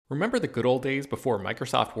Remember the good old days before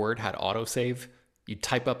Microsoft Word had autosave? You'd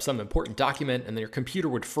type up some important document and then your computer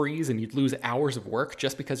would freeze and you'd lose hours of work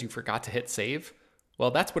just because you forgot to hit save?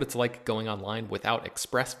 Well, that's what it's like going online without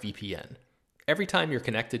ExpressVPN. Every time you're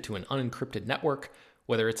connected to an unencrypted network,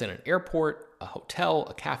 whether it's in an airport, a hotel,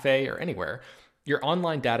 a cafe, or anywhere, your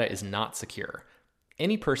online data is not secure.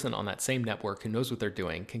 Any person on that same network who knows what they're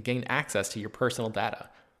doing can gain access to your personal data.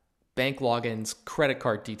 Bank logins, credit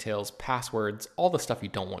card details, passwords, all the stuff you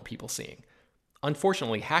don't want people seeing.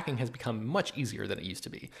 Unfortunately, hacking has become much easier than it used to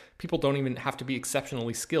be. People don't even have to be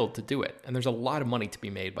exceptionally skilled to do it, and there's a lot of money to be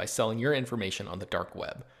made by selling your information on the dark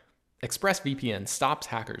web. ExpressVPN stops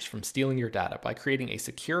hackers from stealing your data by creating a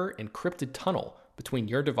secure, encrypted tunnel between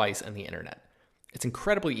your device and the internet. It's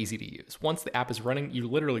incredibly easy to use. Once the app is running, you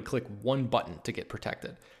literally click one button to get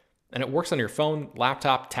protected. And it works on your phone,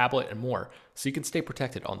 laptop, tablet, and more, so you can stay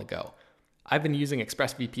protected on the go. I've been using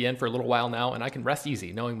ExpressVPN for a little while now, and I can rest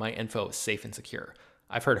easy knowing my info is safe and secure.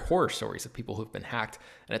 I've heard horror stories of people who've been hacked,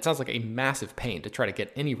 and it sounds like a massive pain to try to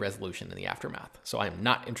get any resolution in the aftermath, so I am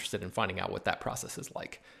not interested in finding out what that process is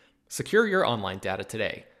like. Secure your online data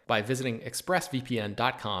today by visiting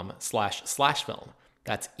expressvpn.com/film.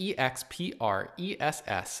 That's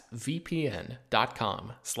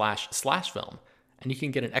expressvpn.com//film, and you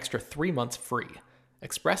can get an extra 3 months free.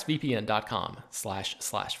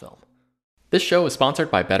 expressvpn.com//film. This show is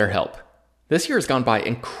sponsored by BetterHelp. This year has gone by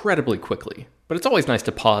incredibly quickly, but it's always nice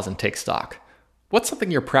to pause and take stock. What's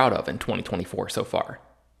something you're proud of in 2024 so far?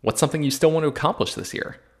 What's something you still want to accomplish this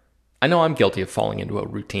year? I know I'm guilty of falling into a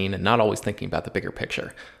routine and not always thinking about the bigger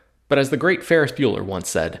picture. But as the great Ferris Bueller once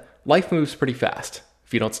said, life moves pretty fast.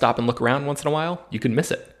 If you don't stop and look around once in a while, you can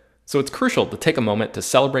miss it. So it's crucial to take a moment to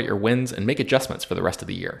celebrate your wins and make adjustments for the rest of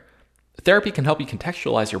the year. Therapy can help you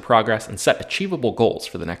contextualize your progress and set achievable goals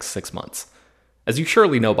for the next 6 months. As you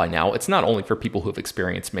surely know by now, it's not only for people who have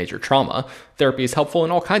experienced major trauma. Therapy is helpful in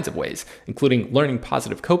all kinds of ways, including learning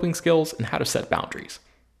positive coping skills and how to set boundaries.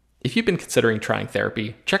 If you've been considering trying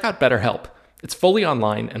therapy, check out BetterHelp. It's fully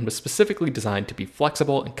online and was specifically designed to be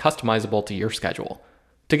flexible and customizable to your schedule.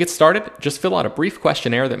 To get started, just fill out a brief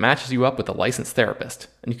questionnaire that matches you up with a licensed therapist,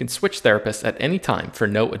 and you can switch therapists at any time for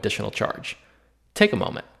no additional charge. Take a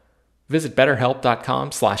moment. Visit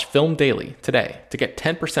betterhelp.com/filmdaily today to get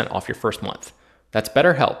 10% off your first month. That's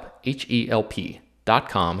BetterHelp,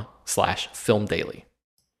 HELP.com/filmdaily.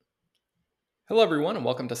 Hello, everyone, and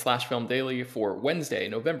welcome to Slash Film Daily for Wednesday,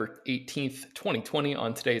 November 18th, 2020.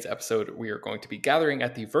 On today's episode, we are going to be gathering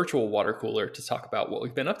at the virtual water cooler to talk about what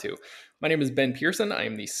we've been up to. My name is Ben Pearson. I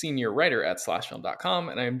am the senior writer at SlashFilm.com,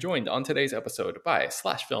 and I am joined on today's episode by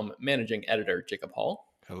Slash Film managing editor Jacob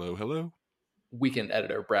Hall. Hello, hello. Weekend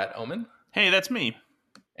editor Brad Oman. Hey, that's me.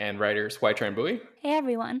 And writers Hoai-Tran Bui. Hey,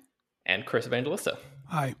 everyone. And Chris Evangelista.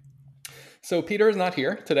 Hi. So Peter is not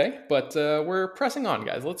here today, but we're pressing on,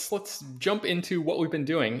 guys. Let's jump into what we've been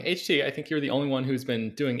doing. HT, I think you're the only one who's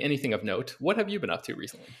been doing anything of note. What have you been up to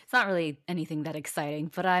recently? It's not really anything that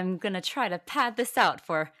exciting, but I'm going to try to pad this out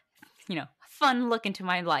for, a fun look into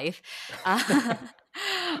my life.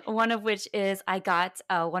 One of which is I got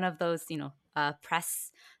one of those,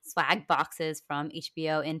 press swag boxes from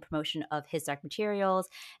HBO in promotion of His Dark Materials.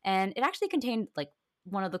 And it actually contained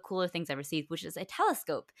one of the cooler things I've received, which is a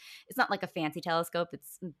telescope. It's not like a fancy telescope.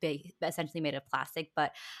 It's essentially made of plastic,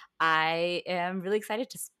 but I am really excited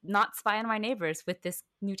to not spy on my neighbors with this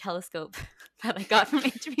new telescope that I got from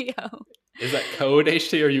HBO. Is that code,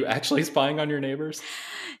 HT? Are you actually spying on your neighbors?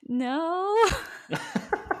 No.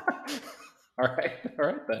 All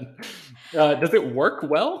right then. Does it work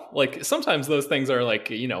well? Sometimes those things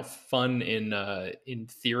are fun in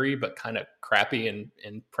theory, but kind of crappy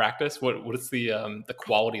in practice. What is the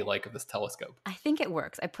quality like of this telescope? I think it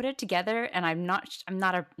works. I put it together, and I'm not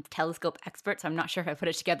a telescope expert, so I'm not sure if I put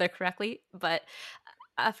it together correctly. But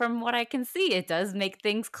from what I can see, it does make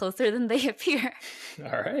things closer than they appear.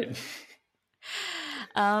 All right.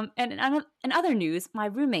 And in other news, my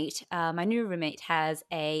new roommate has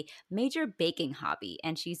a major baking hobby,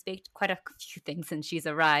 and she's baked quite a few things since she's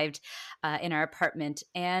arrived in our apartment,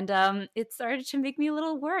 and it started to make me a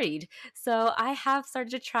little worried. So I have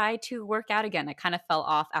started to try to work out again. I kind of fell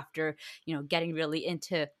off after, getting really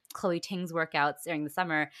into Chloe Ting's workouts during the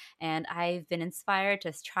summer, and I've been inspired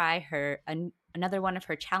to try another one of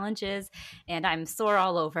her challenges, and I'm sore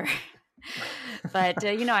all over. But,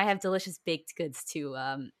 I have delicious baked goods to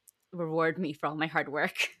reward me for all my hard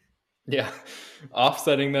work. Yeah.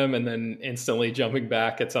 Offsetting them and then instantly jumping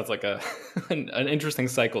back. It sounds like an interesting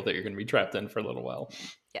cycle that you're going to be trapped in for a little while.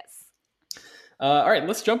 Yes. All right,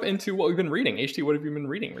 let's jump into what we've been reading. HT, what have you been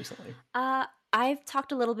reading recently? I've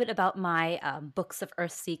talked a little bit about my Books of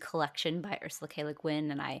Earthsea collection by Ursula K. Le Guin,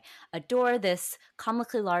 and I adore this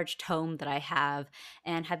comically large tome that I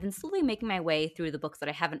and have been slowly making my way through the books that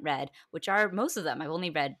I haven't read, which are most of them. I've only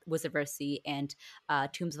read Wizards of Earthsea and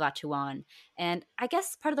Tombs of Atuan. And I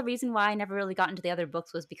guess part of the reason why I never really got into the other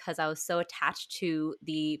books was because I was so attached to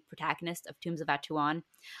the protagonist of Tombs of Atuan.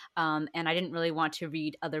 And I didn't really want to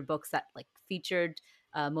read other books that like featured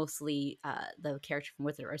mostly the character from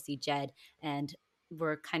Wizard of Earthsea, Jed, and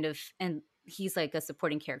were kind of and he's like a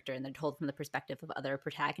supporting character and they're told from the perspective of other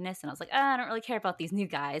protagonists. And I was like, I don't really care about these new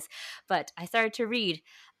guys. But I started to read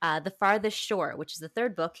The Farthest Shore, which is the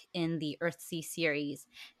third book in the Earthsea series.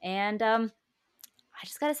 And I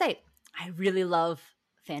just gotta say, I really love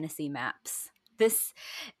fantasy maps. This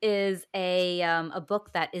is a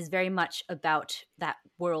book that is very much about that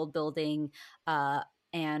world building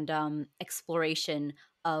and exploration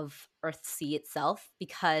of Earthsea itself,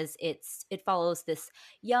 because it follows this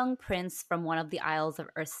young prince from one of the Isles of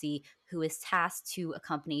Earthsea who is tasked to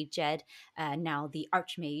accompany Jed, now the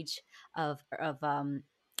Archmage of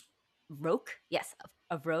Roke, yes,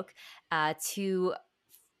 of Roke, to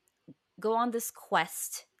go on this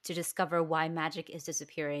quest to discover why magic is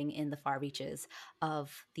disappearing in the far reaches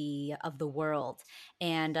of the world.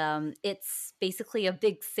 And it's basically a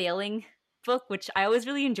big sailing book, which I always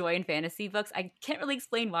really enjoy in fantasy books. I can't really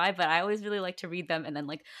explain why, but I always really like to read them and then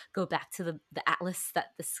like go back to the atlas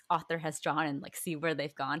that this author has drawn and like see where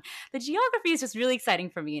they've gone. The geography is just really exciting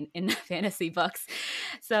for me in fantasy books.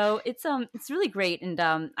 So it's really great, and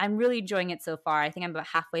I'm really enjoying it so far. I think I'm about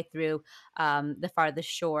halfway through The Farthest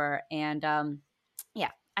Shore, and yeah,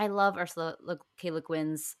 I love Ursula K. Le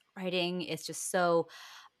Guin's writing. It's just so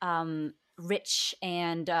rich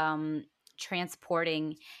and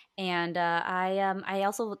transporting, and I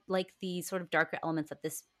also like the sort of darker elements that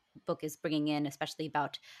this book is bringing in, especially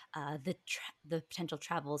about the potential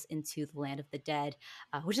travels into the land of the dead,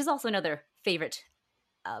 which is also another favorite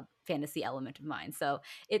fantasy element of mine. So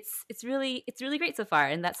it's really great so far,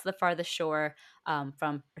 and that's The Farthest Shore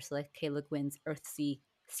from Ursula K. Le Guin's Earthsea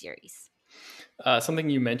series. Something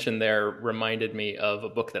you mentioned there reminded me of a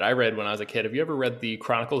book that I read when I was a kid. Have you ever read the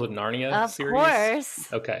Chronicles of Narnia series? Of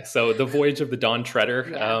course. Okay, so The Voyage of the Dawn Treader.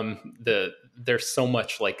 Yeah. There's so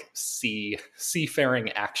much like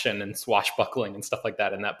seafaring action and swashbuckling and stuff like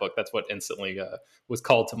that in that book. That's what instantly was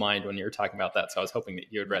called to mind when you were talking about that. So I was hoping that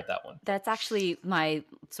you had read that one. That's actually my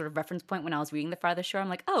sort of reference point when I was reading The Farthest Shore. I'm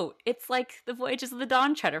like, oh, it's like The Voyages of the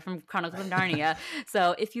Dawn Treader from Chronicles of Narnia.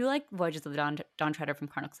 So if you like Voyages of the Dawn Treader from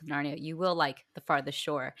Chronicles of Narnia, you will like The Farthest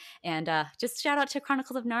Shore. And just shout out to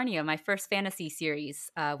Chronicles of Narnia, my first fantasy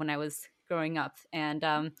series when I was growing up.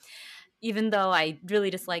 And even though I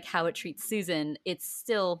really dislike how it treats Susan, it's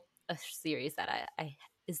still a series that I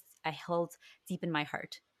held deep in my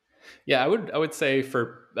heart. Yeah, I would say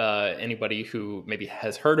for anybody who maybe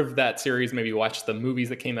has heard of that series, maybe watched the movies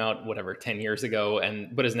that came out, whatever, 10 years ago,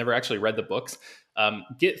 but has never actually read the books,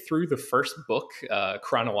 get through the first book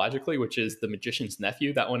chronologically, which is The Magician's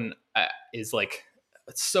Nephew. That one is like,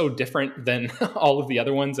 it's so different than all of the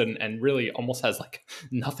other ones, and really almost has like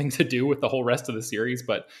nothing to do with the whole rest of the series,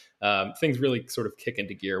 but things really sort of kick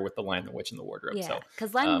into gear with The Lion, the Witch, and the Wardrobe. Yeah,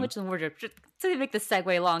 because Lion, the Witch, and the Wardrobe, to make this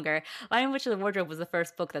segue longer, Lion, the Witch, and the Wardrobe was the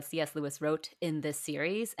first book that C.S. Lewis wrote in this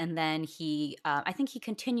series, and then I think he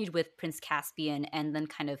continued with Prince Caspian and then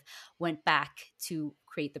kind of went back to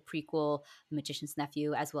create the prequel, The Magician's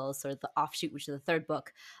Nephew, as well as sort of the offshoot, which is the third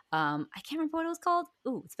book. I can't remember what it was called.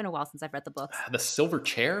 Ooh, it's been a while since I've read the books. The Silver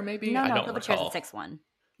Chair, maybe? No, I don't Silver recall. Chair's the sixth one.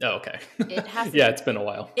 Oh, okay. It has yeah, it's been a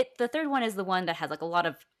while. The third one is the one that has like a lot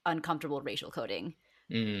of uncomfortable racial coding.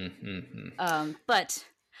 Mm-hmm. But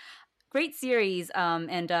great series. I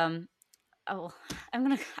don't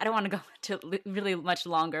want to go to really much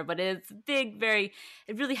longer, but it's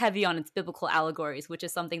really heavy on its biblical allegories, which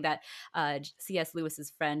is something that C.S. Lewis's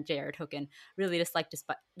friend J.R. Tolkien really disliked,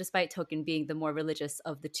 despite Tolkien being the more religious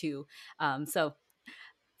of the two. So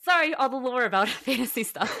sorry, all the lore about fantasy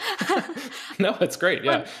stuff. No, it's great.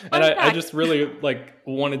 Yeah. And I just really like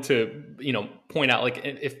wanted to, point out, like,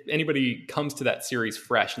 if anybody comes to that series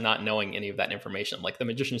fresh, not knowing any of that information, like The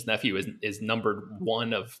Magician's Nephew is numbered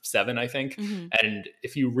 1 of 7, I think. Mm-hmm. And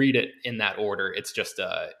if you read it in that order, it's just,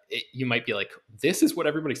 you might be like, this is what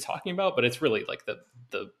everybody's talking about, but it's really like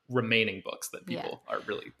the remaining books that people are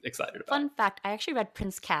really excited about. Fun fact, I actually read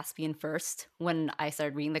Prince Caspian first when I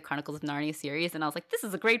started reading the Chronicles of Narnia series, and I was like, this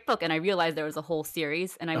is a great book. And I realized there was a whole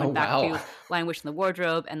series, and I went back to Lion, Witch, and the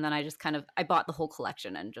Wardrobe, and then I just I bought the whole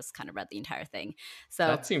collection and just kind of read the entire thing. So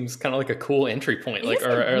that seems kind of like a cool entry point, like,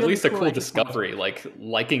 or at least a cool discovery, like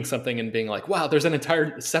liking something and being like, wow, there's an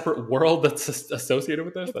entire separate world that's associated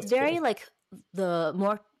with this. It's that's very cool. like the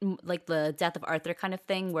more like the Death of Arthur kind of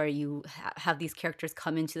thing, where you have these characters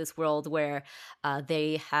come into this world where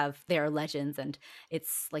they are legends, and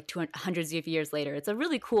it's like hundreds of years later. It's a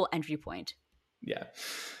really cool entry point. Yeah.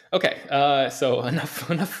 Okay. So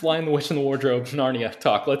enough Lion, the Witch, and the Wardrobe, Narnia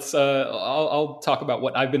talk. I'll talk about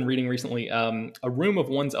what I've been reading recently. A Room of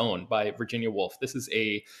One's Own by Virginia Woolf. This is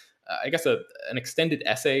I guess an extended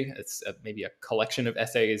essay. It's maybe a collection of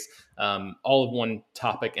essays, all of one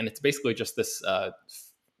topic, and it's basically just this.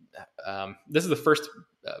 This is the first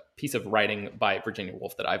piece of writing by Virginia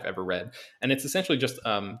Woolf that I've ever read, and it's essentially just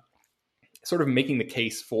sort of making the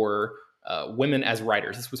case for women as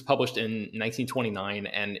writers. This was published in 1929,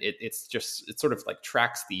 and it sort of like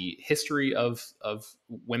tracks the history of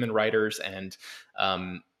women writers, and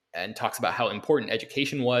talks about how important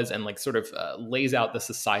education was, and like sort of lays out the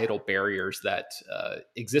societal barriers that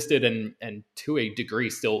existed and to a degree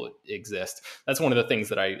still exist. That's one of the things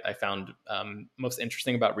that I found most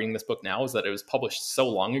interesting about reading this book now, is that it was published so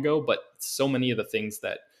long ago, but so many of the things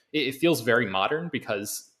that it feels very modern,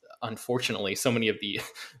 because unfortunately so many of the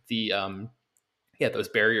those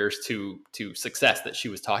barriers to success that she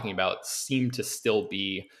was talking about seem to still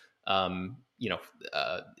be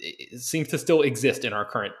it seems to still exist in our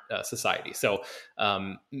current society. So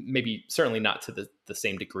maybe certainly not to the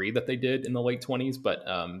same degree that they did in the late 20s, but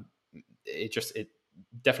it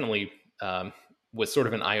definitely was sort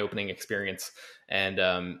of an eye-opening experience. And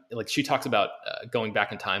like she talks about going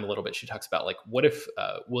back in time a little bit. She talks about like, what if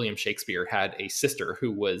William Shakespeare had a sister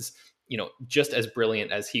who was, just as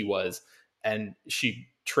brilliant as he was, and she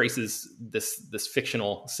traces this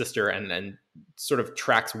fictional sister and sort of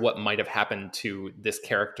tracks what might have happened to this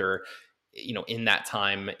character, in that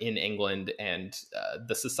time in England, and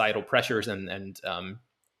the societal pressures and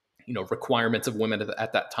requirements of women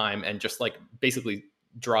at that time, and just like basically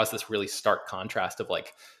draws this really stark contrast of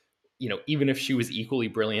like, even if she was equally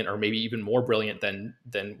brilliant or maybe even more brilliant than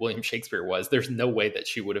William Shakespeare was, there's no way that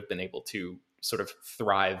she would have been able to sort of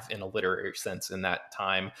thrive in a literary sense in that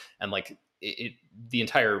time. And like the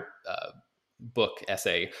entire book,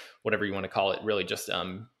 essay, whatever you want to call it, really just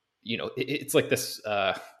it's like this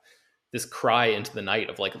cry into the night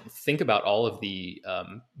of like, think about all of the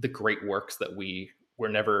great works that we were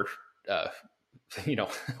never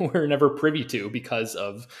we're never privy to because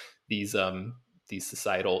of these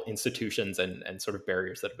societal institutions and sort of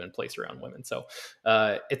barriers that have been placed around women. So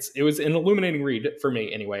it was an illuminating read for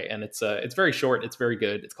me anyway, and it's very short, it's very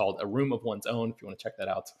good. It's called A Room of One's Own. If you want to check that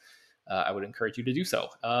out, I would encourage you to do so.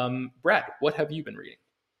 Brad, what have you been reading?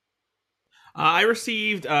 I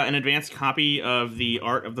received an advanced copy of The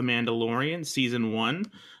Art of the Mandalorian Season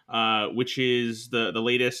 1, which is the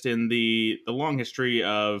latest in the long history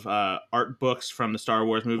of art books from the Star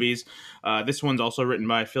Wars movies. This one's also written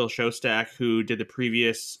by Phil Shostak, who did the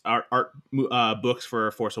previous art books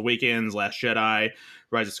for Force Awakens, Last Jedi,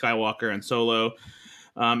 Rise of Skywalker, and Solo.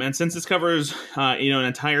 And since this covers, an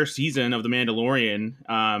entire season of The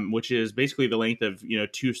Mandalorian, which is basically the length of,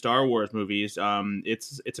 2 Star Wars movies,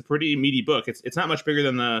 it's a pretty meaty book. It's not much bigger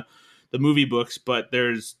than the movie books, but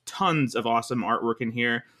there's tons of awesome artwork in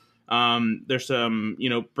here. There's some,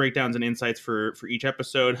 breakdowns and insights for each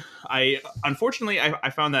episode. Unfortunately, I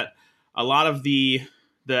found that a lot of the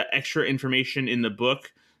extra information in the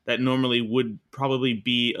book that normally would probably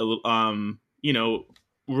be,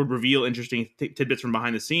 would reveal interesting tidbits from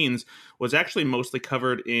behind the scenes was actually mostly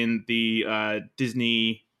covered in the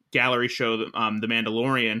Disney gallery show, The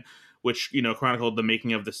Mandalorian, which, chronicled the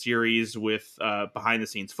making of the series with behind the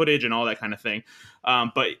scenes footage and all that kind of thing.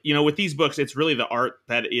 But, with these books, it's really the art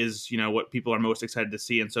that is, what people are most excited to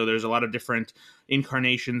see. And so there's a lot of different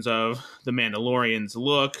incarnations of the Mandalorian's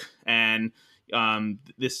look, and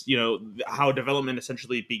this, how development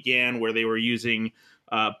essentially began, where they were using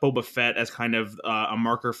Boba Fett as kind of a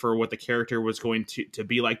marker for what the character was going to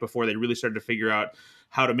be like before they really started to figure out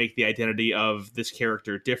how to make the identity of this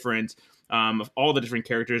character different. Of all the different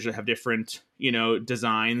characters that have different,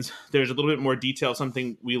 designs. There's a little bit more detail,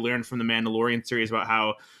 something we learned from the Mandalorian series about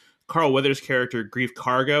how Carl Weathers' character, Greef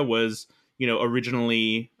Karga, was,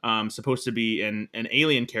 originally supposed to be an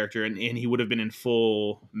alien character, and he would have been in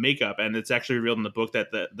full makeup. And it's actually revealed in the book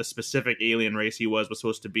that the specific alien race he was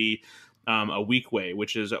supposed to be a Weequay,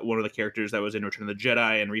 which is one of the characters that was in Return of the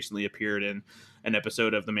Jedi and recently appeared in an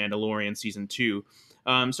episode of The Mandalorian Season 2.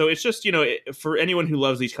 So it's just, for anyone who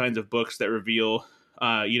loves these kinds of books that reveal,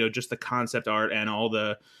 just the concept art and all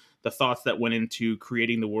the thoughts that went into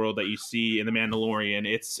creating the world that you see in The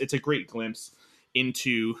Mandalorian, it's a great glimpse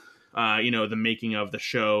into, the making of the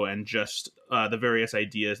show and just the various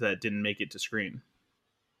ideas that didn't make it to screen.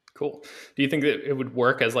 Cool. Do you think that it would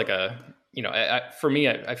work as like a for me,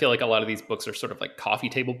 I feel like a lot of these books are sort of like coffee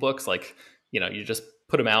table books. Like, you just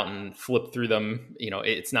put them out and flip through them.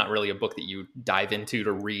 It's not really a book that you dive into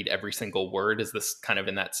to read every single word. Is this kind of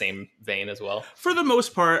in that same vein as well? For the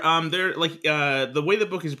most part, they're like the way the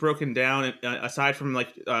book is broken down. Aside from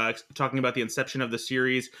like talking about the inception of the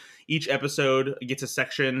series, each episode gets a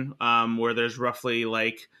section where there's roughly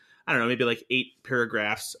like, I don't know, maybe like 8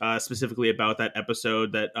 paragraphs specifically about that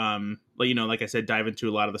episode that, like I said, dive into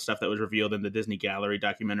a lot of the stuff that was revealed in the Disney Gallery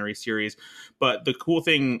documentary series. But the cool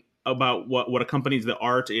thing about what accompanies the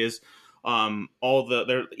art is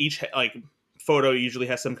each like photo usually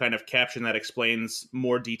has some kind of caption that explains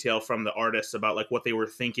more detail from the artists about like what they were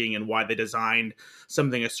thinking and why they designed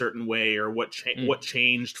something a certain way, or what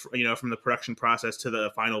changed, from the production process to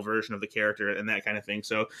the final version of the character and that kind of thing.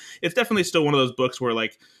 So it's definitely still one of those books where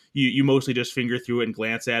like you mostly just finger through it and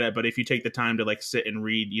glance at it, but if you take the time to like sit and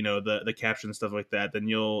read, the caption and stuff like that, then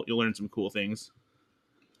you'll learn some cool things.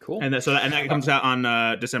 Cool. And that comes out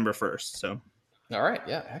on December 1st. So all right,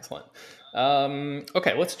 yeah, excellent.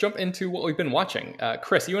 Okay, let's jump into what we've been watching.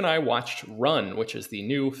 Chris, you and I watched Run, which is the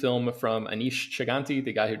new film from Anish Chaganty,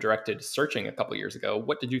 the guy who directed Searching a couple years ago.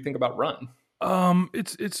 What did you think about Run?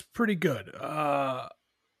 It's pretty good.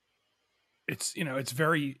 It's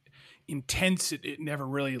very intense. It never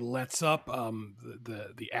really lets up.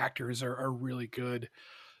 The actors are really good.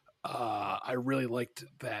 I really liked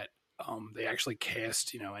that. They actually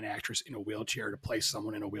cast, an actress in a wheelchair to play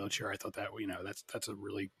someone in a wheelchair. I thought that, that's a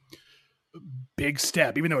really big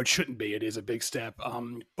step, even though it shouldn't be. It is a big step.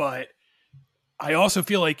 But I also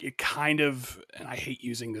feel like it kind of, and I hate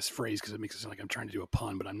using this phrase because it makes it sound like I'm trying to do a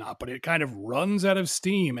pun, but I'm not. But it kind of runs out of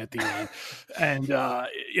steam at the end, and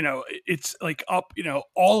it's like up,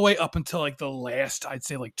 all the way up until like the last, I'd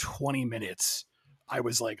say like 20 minutes. I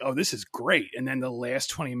was like, oh, this is great. And then the last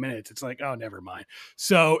 20 minutes, it's like, oh, never mind.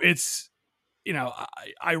 So it's,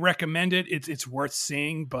 I recommend it. It's worth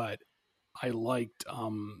seeing, but I liked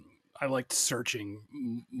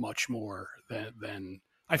Searching much more than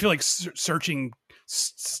I feel like Searching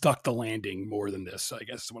stuck the landing more than this, I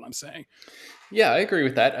guess is what I'm saying. Yeah, I agree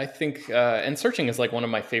with that. I think, and Searching is like one of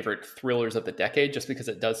my favorite thrillers of the decade, just because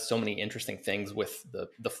it does so many interesting things with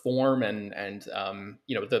the form and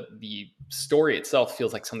the story itself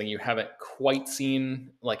feels like something you haven't quite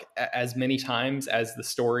seen like as many times as the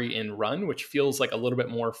story in Run, which feels like a little bit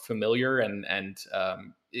more familiar and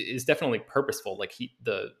is definitely purposeful. Like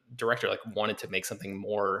the director like wanted to make something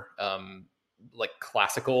more like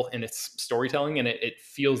classical in its storytelling, and it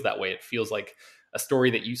feels that way. It feels like a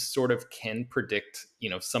story that you sort of can predict,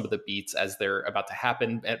 some of the beats as they're about to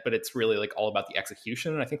happen, but it's really like all about the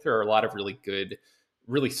execution. And I think there are a lot of really good,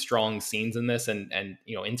 really strong scenes in this. And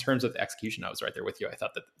in terms of the execution, I was right there with you. I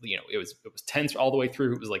thought that, it was tense all the way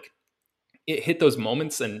through. It was like, it hit those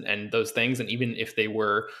moments and those things. And even if they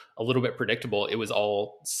were a little bit predictable, it was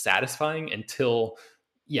all satisfying until,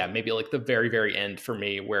 maybe like the very, very end for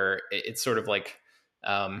me, where it's sort of like,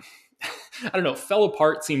 I don't know, fell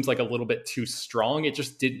apart seems like a little bit too strong. It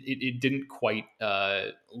just didn't quite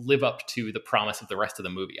live up to the promise of the rest of the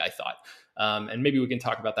movie, I thought. And maybe we can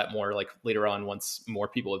talk about that more like later on once more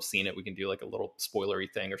people have seen it. We can do like a little spoilery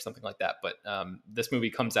thing or something like that. But this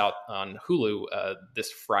movie comes out on Hulu this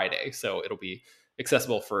Friday, so it'll be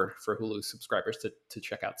accessible for Hulu subscribers to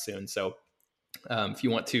check out soon. So if you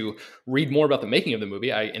want to read more about the making of the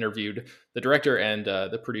movie, I interviewed the director and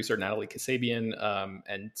the producer, Natalie Kasabian.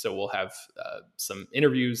 And so we'll have some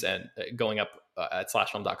interviews and going up at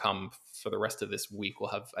slashfilm.com for the rest of this week.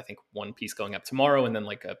 We'll have, I think, one piece going up tomorrow, and then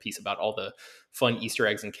like a piece about all the fun Easter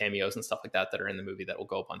eggs and cameos and stuff like that are in the movie that will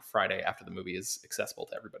go up on Friday after the movie is accessible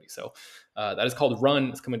to everybody. So that is called Run.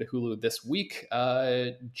 It's coming to Hulu this week.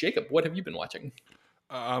 Jacob, what have you been watching?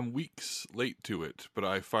 I'm weeks late to it, but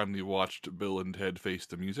I finally watched Bill and Ted Face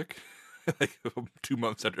the Music, like 2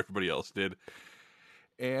 months after everybody else did,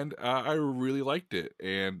 and I really liked it.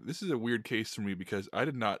 And this is a weird case for me because I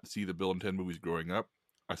did not see the Bill and Ted movies growing up.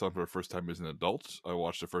 I saw them for the first time as an adult. I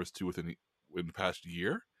watched the first two in the past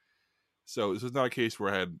year, so this is not a case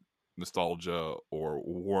where I had nostalgia or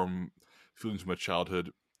warm feelings from my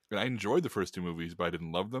childhood. And I enjoyed the first two movies, but I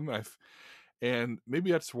didn't love them. And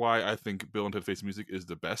maybe that's why I think Bill and Ted Face the Music is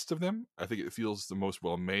the best of them. I think it feels the most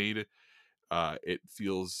well made. It's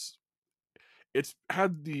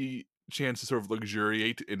had the chance to sort of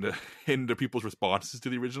luxuriate into people's responses to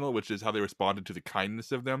the original, which is how they responded to the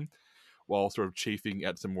kindness of them, while sort of chafing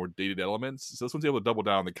at some more dated elements. So this one's able to double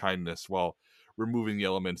down on the kindness while removing the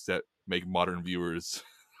elements that make modern viewers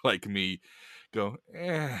like me go,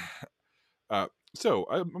 eh. So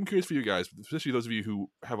I'm curious for you guys, especially those of you who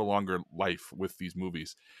have a longer life with these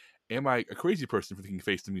movies. am I a crazy person for thinking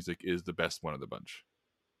Face the Music is the best one of the bunch?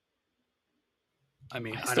 I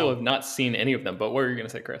mean, I still have not seen any of them, but what were you going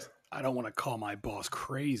to say, Chris? I don't want to call my boss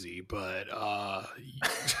crazy, but I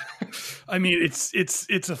mean,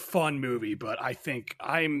 it's a fun movie, but I think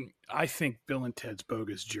Bill and Ted's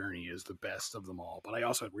Bogus Journey is the best of them all. But I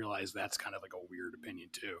also realize that's kind of like a weird opinion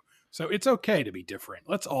too. So it's okay to be different.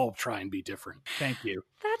 Let's all try and be different. Thank you.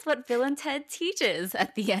 That's what Bill and Ted teaches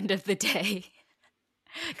at the end of the day.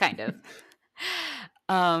 Kind of.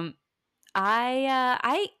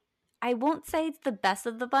 I won't say it's the best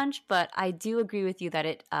of the bunch, but I do agree with you that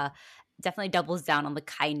it definitely doubles down on the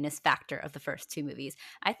kindness factor of the first two movies.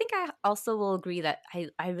 I think I also will agree that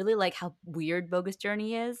I really like how weird Bogus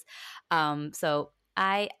Journey is. But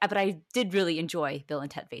I did really enjoy Bill and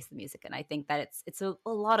Ted Face the Music, and I think that it's a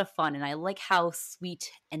lot of fun, and I like how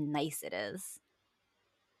sweet and nice it is.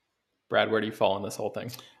 Brad, where do you fall on this whole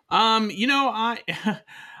thing?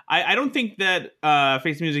 I don't think that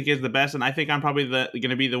Face the Music is the best, and I think I'm probably going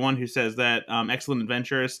to be the one who says that Excellent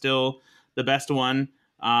Adventure is still the best one.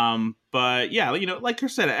 But yeah, like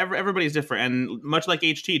Chris said, everybody's different, and much like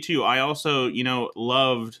HT too, I also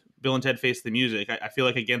loved Bill and Ted Face the Music. I feel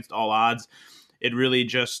like against all odds, it really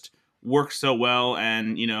just works so well,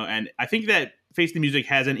 and and I think that Face the Music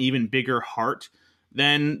has an even bigger heart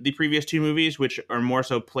than the previous two movies, which are more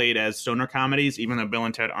so played as stoner comedies, even though Bill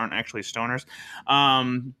and Ted aren't actually stoners.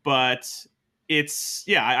 But it's,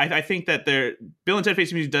 I think that Bill and Ted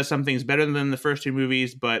Face the Music does some things better than the first two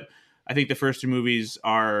movies, but I think the first two movies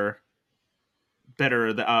are better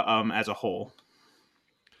as a whole.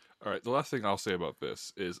 All right, the last thing I'll say about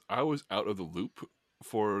this is I was out of the loop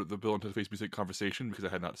for the Bill and Ted Face the Music conversation because I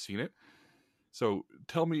had not seen it. So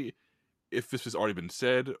tell me if this has already been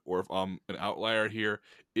said, or if I'm an outlier here.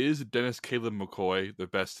 Is Dennis Caleb McCoy the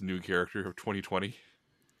best new character of 2020?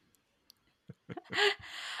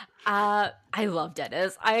 I love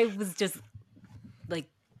Dennis. I was just like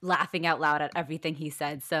laughing out loud at everything he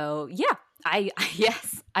said. So yeah,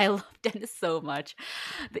 yes, I love Dennis so much.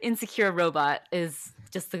 The insecure robot is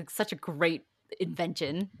just such a great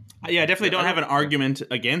invention. Yeah, I definitely don't have an argument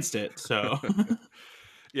against it. So.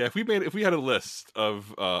 Yeah, if we had a list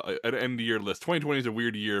of an end of year list, 2020 is a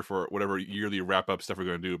weird year for whatever yearly wrap up stuff we're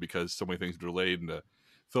going to do because so many things were delayed and the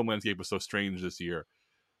film landscape was so strange this year.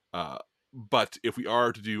 But if we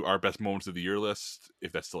are to do our best moments of the year list,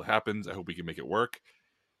 if that still happens, I hope we can make it work.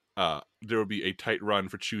 There will be a tight run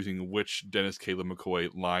for choosing which Dennis Caleb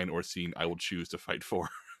McCoy line or scene I will choose to fight for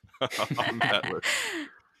on that list.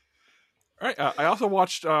 All right, I also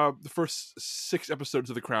watched the first 6 episodes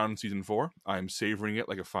of The Crown Season 4. I'm savoring it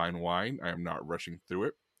like a fine wine. I am not rushing through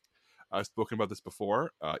it. I've spoken about this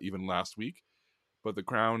before, even last week, but The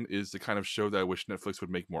Crown is the kind of show that I wish Netflix would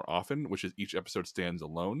make more often, which is each episode stands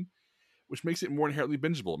alone, which makes it more inherently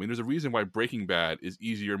bingeable. I mean, there's a reason why Breaking Bad is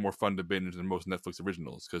easier and more fun to binge than most Netflix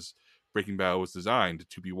originals, because Breaking Bad was designed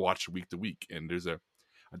to be watched week to week, and there's a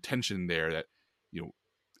tension there that,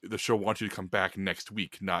 the show wants you to come back next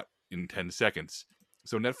week, not in 10 seconds.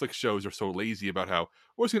 So Netflix shows are so lazy about how,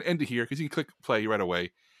 we're just going to end it here because you can click play right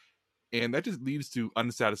away. And that just leads to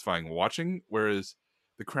unsatisfying watching, whereas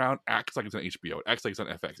The Crown acts like it's on HBO, it acts like it's on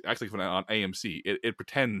FX, it acts like it's on AMC. It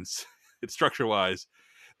pretends, it's structure-wise,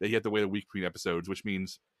 that you have to wait a week between episodes, which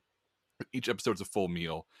means each episode's a full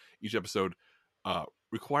meal. Each episode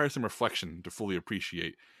requires some reflection to fully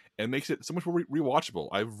appreciate, and makes it so much more rewatchable.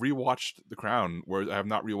 I've rewatched The Crown, whereas I have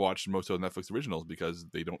not rewatched most of the Netflix originals because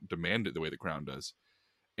they don't demand it the way The Crown does.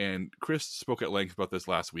 And Chris spoke at length about this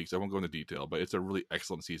last week, so I won't go into detail, but it's a really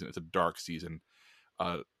excellent season. It's a dark season.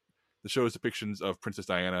 The show's depictions of Princess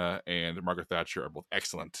Diana and Margaret Thatcher are both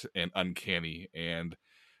excellent and uncanny, and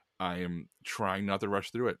I am trying not to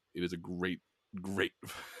rush through it. It is a great, great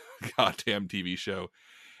goddamn TV show.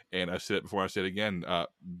 And I've said it before, I've said it again.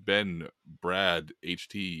 Ben, Brad,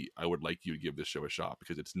 HT, I would like you to give this show a shot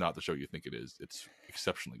because it's not the show you think it is. It's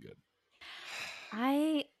exceptionally good.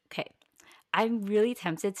 I'm really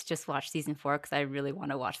tempted to just watch season 4 because I really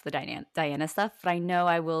want to watch the Diana stuff, but I know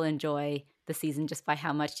I will enjoy the season just by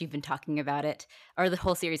how much you've been talking about it, or the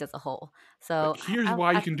whole series as a whole. So but here's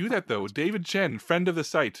why you can do that, though. David Chen, friend of the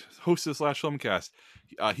site, host of /Filmcast,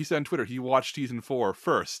 he said on Twitter he watched season 4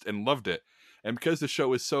 first and loved it. And because the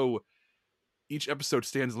show is so, each episode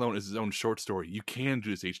stands alone as its own short story, you can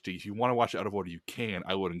do this, HT. If you want to watch it out of order, you can.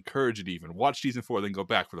 I would encourage it even. Watch season 4, then go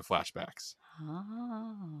back for the flashbacks.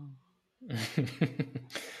 Oh.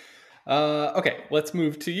 Okay, let's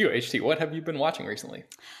move to you, HT. What have you been watching recently?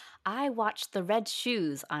 I watched The Red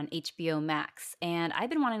Shoes on HBO Max, and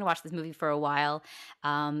I've been wanting to watch this movie for a while,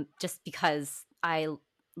 just because I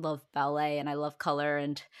love ballet and I love color,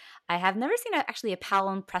 and I have never seen actually a Powell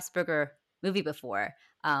and Pressburger movie before,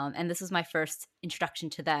 and this was my first introduction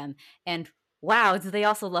to them. And wow, do they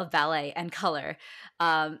also love ballet and color?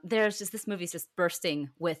 There's just this movie's just bursting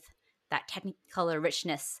with that technicolor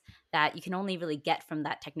richness that you can only really get from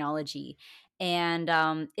that technology, and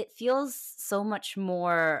it feels so much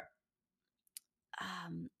more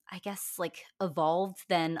I guess like evolved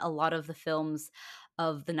than a lot of the films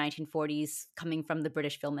of the 1940s coming from the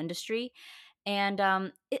British film industry. And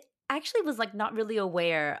it actually was like not really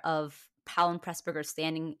aware of Powell and Pressburger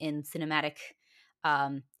standing in cinematic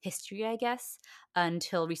history, I guess,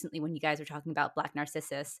 until recently when you guys were talking about Black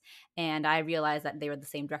Narcissus, and I realized that they were the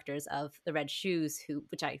same directors of The Red Shoes,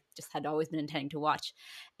 which I just had always been intending to watch,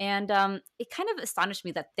 and it kind of astonished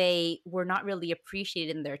me that they were not really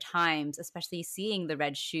appreciated in their times, especially seeing The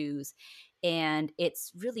Red Shoes, and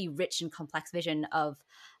its really rich and complex vision of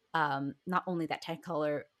not only that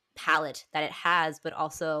technicolor palette that it has, but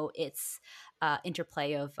also its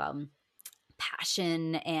interplay of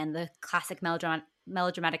passion and the classic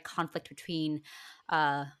melodramatic conflict between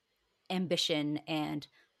ambition and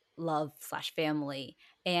love slash family.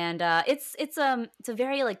 And it's a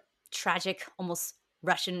very like tragic, almost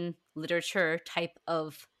Russian literature type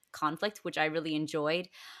of conflict, which I really enjoyed.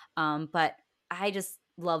 But I just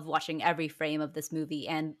love watching every frame of this movie,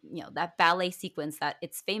 and that ballet sequence that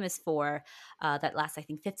it's famous for, that lasts I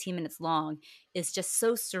think 15 minutes long, is just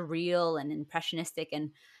so surreal and impressionistic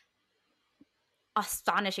and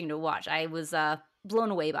astonishing to watch. I was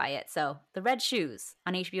blown away by it. So, The Red Shoes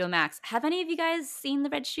on HBO Max. Have any of you guys seen The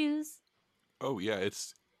Red Shoes? Oh yeah,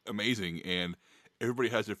 it's amazing, and everybody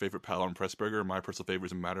has their favorite Powell and Pressburger. My personal favorite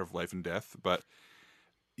is A Matter of Life and Death, but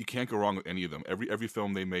you can't go wrong with any of them. Every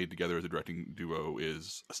film they made together as a directing duo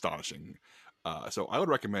is astonishing. So I would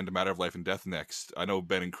recommend A Matter of Life and Death next. I know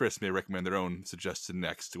Ben and Chris may recommend their own suggested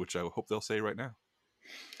next, which I hope they'll say right now.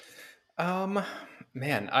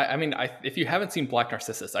 Man, I mean, if you haven't seen Black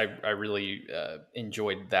Narcissus, I really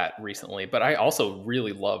enjoyed that recently, but I also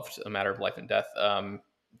really loved A Matter of Life and Death.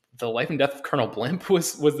 The Life and Death of Colonel Blimp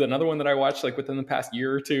was another one that I watched like within the past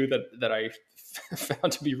year or two that I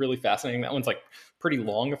found to be really fascinating. That one's like pretty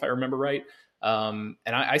long, if I remember right. And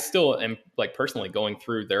I still am like personally going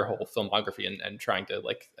through their whole filmography and trying to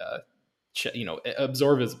like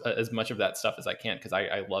absorb as much of that stuff as I can, because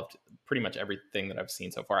I loved pretty much everything that I've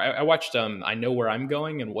seen so far. I watched I Know Where I'm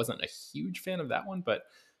Going and wasn't a huge fan of that one, but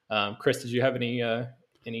Chris, did you have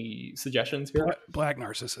any suggestions here? Black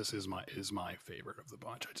Narcissus is my favorite of the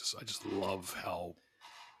bunch. I just love how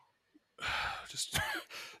just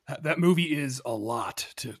that movie is a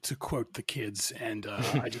lot, to quote the kids, and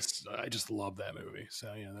I just love that movie.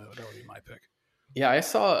 So yeah, that would be my pick. Yeah, I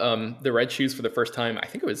saw The Red Shoes for the first time. I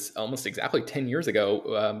think it was almost exactly 10 years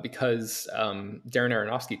ago, because Darren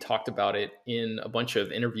Aronofsky talked about it in a bunch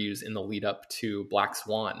of interviews in the lead up to Black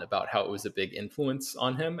Swan, about how it was a big influence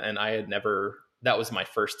on him. And that was my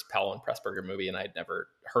first Powell and Pressburger movie, and I had never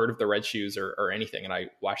heard of The Red Shoes or anything. And I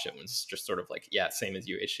watched it and was just sort of like, yeah, same as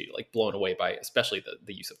you, like blown away by especially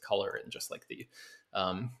the use of color and just like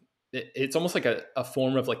it's almost like a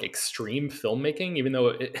form of like extreme filmmaking, even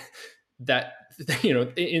though that in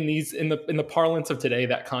the parlance of today,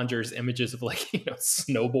 that conjures images of like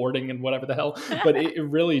snowboarding and whatever the hell, but it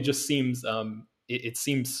really just seems it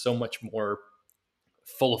seems so much more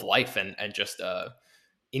full of life and just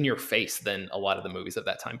in your face than a lot of the movies of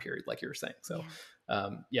that time period, like you were saying. So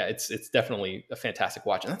yeah, it's definitely a fantastic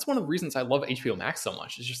watch, and that's one of the reasons I love HBO Max so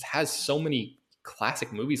much. It just has so many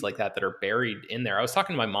classic movies like that are buried in there. I was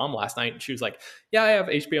talking to my mom last night and she was like, yeah, I have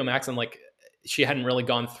HBO Max, and like she hadn't really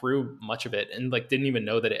gone through much of it and like didn't even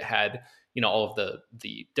know that it had all of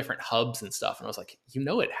the different hubs and stuff. And I was like,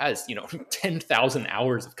 it has 10,000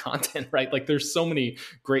 hours of content, right? Like there's so many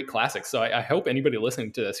great classics. So I hope anybody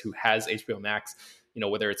listening to this who has HBO Max,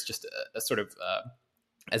 whether it's just a sort of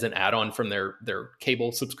as an add-on from their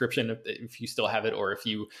cable subscription, if you still have it, or if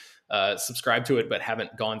you subscribe to it but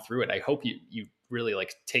haven't gone through it, I hope you really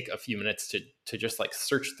like take a few minutes to just like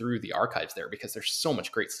search through the archives there, because there's so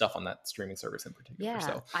much great stuff on that streaming service in particular. Yeah,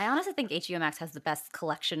 so I honestly think HBO Max has the best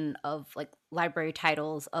collection of like library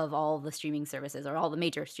titles of all the streaming services, or all the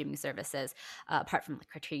major streaming services, apart from like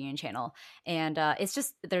Criterion Channel. And it's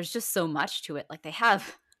just, there's just so much to it. Like they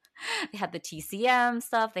have the TCM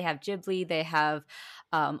stuff, they have Ghibli, they have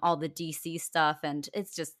all the DC stuff, and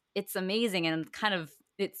it's amazing. And kind of,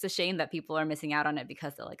 it's a shame that people are missing out on it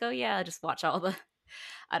because they're like, oh yeah, just watch all the,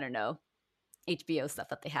 I don't know, HBO stuff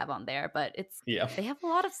that they have on there. But they have a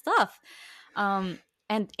lot of stuff, and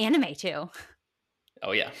anime too.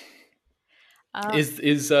 Oh yeah.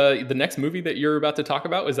 Is the next movie that you're about to talk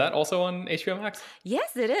about, is that also on HBO Max?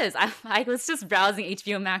 Yes, it is. I was just browsing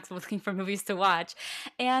HBO Max looking for movies to watch,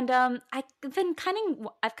 and I've been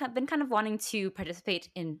kind of wanting to participate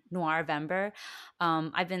in Noirvember.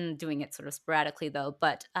 I've been doing it sort of sporadically though,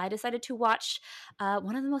 but I decided to watch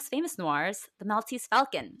one of the most famous noirs, The Maltese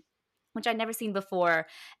Falcon, which I'd never seen before.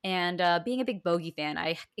 And being a big Bogey fan,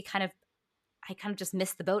 I kind of just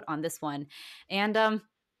missed the boat on this one, and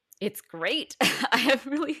it's great. I have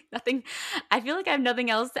really nothing. I feel like I have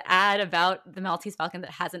nothing else to add about the Maltese Falcon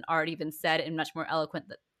that hasn't already been said in much more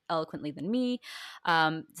eloquently than me.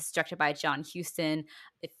 It's directed by John Huston.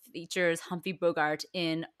 It features Humphrey Bogart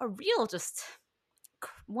in a real just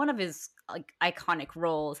one of his like iconic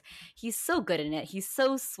roles. He's so good in it. He's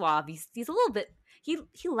so suave. He's a little bit. He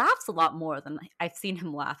laughs a lot more than I've seen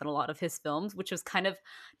him laugh in a lot of his films, which was kind of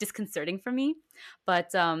disconcerting for me.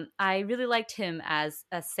 But I really liked him as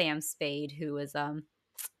Sam Spade, who is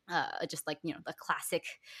just like the classic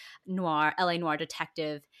noir LA noir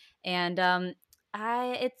detective, and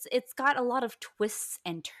it's got a lot of twists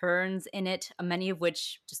and turns in it, many of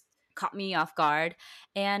which just caught me off guard.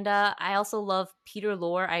 And I also love Peter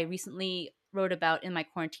Lorre. I recently wrote about in my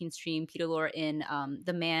quarantine stream Peter Lorre in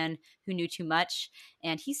The Man Who Knew Too Much,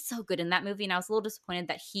 and he's so good in that movie. And I was a little disappointed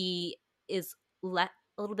that he is a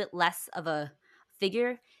little bit less of a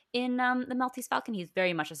figure in The Maltese Falcon. He's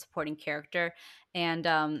very much a supporting character, and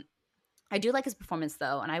I do like his performance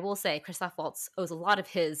though. And I will say Christoph Waltz owes a lot of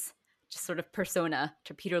his just sort of persona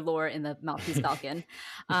to Peter Lorre in The Maltese Falcon.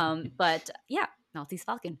 But yeah, Maltese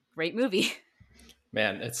Falcon, great movie.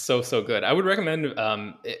 Man, it's so good. I would recommend,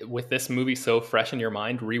 with this movie so fresh in your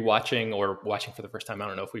mind, rewatching or watching for the first time. I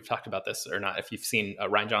don't know if we've talked about this or not. If you've seen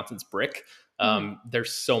Rian Johnson's Brick,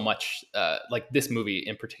 there's so much like this movie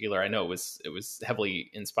in particular. I know it was heavily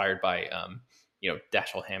inspired by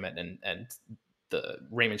Dashiell Hammett and the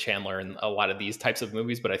Raymond Chandler and a lot of these types of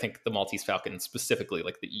movies. But I think the Maltese Falcon specifically,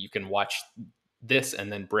 like you can watch this and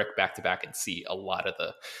then Brick back to back and see a lot of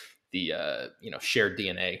the shared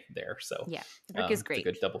DNA there. So yeah, the Brick is great. It's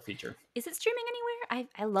a good double feature. Is it streaming anywhere?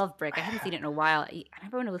 I love Brick. I haven't seen it in a while. I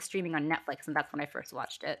remember when it was streaming on Netflix, and that's when I first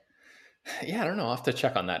watched it. Yeah, I don't know. I'll have to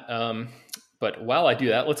check on that. But while I do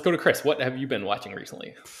that, let's go to Chris. What have you been watching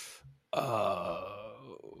recently? What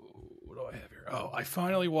do I have here? Oh, I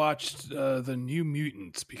finally watched the New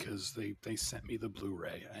Mutants because they sent me the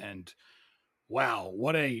Blu-ray, and wow,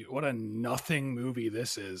 what a nothing movie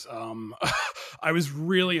this is. I was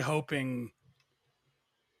really hoping,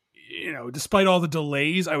 despite all the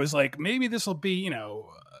delays, I was like, maybe this will be,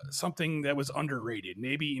 something that was underrated.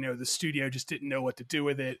 Maybe, the studio just didn't know what to do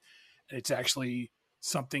with it, and it's actually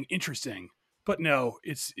something interesting. But no,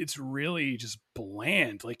 it's really just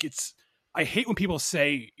bland. Like I hate when people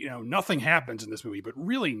say, nothing happens in this movie, but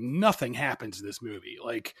really nothing happens in this movie.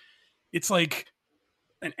 Like, it's like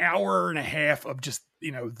an hour and a half of just,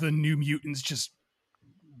 the New Mutants just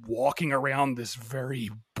walking around this very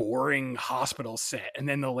boring hospital set. And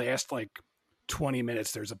then the last 20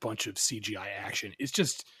 minutes, there's a bunch of CGI action. It's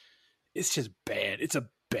just bad. It's a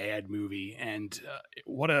bad movie. And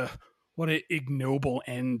what a ignoble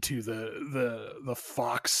end to the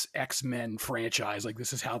Fox X-Men franchise. Like,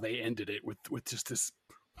 this is how they ended it with just this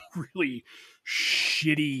really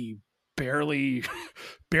shitty, barely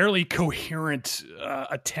coherent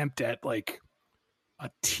attempt at a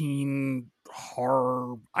teen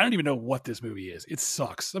horror. I don't even know what this movie is. It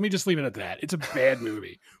sucks. Let me just leave it at that. It's a bad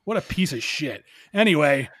movie. What a piece of shit.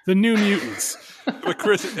 Anyway, the New Mutants. But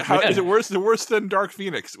Chris, how is it worse? Is it worse than Dark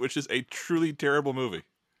Phoenix, which is a truly terrible movie?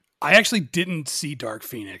 I actually didn't see Dark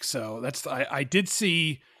Phoenix, so I did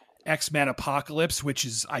see X-Men Apocalypse, which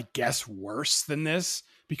is, I guess, worse than this,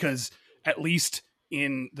 because at least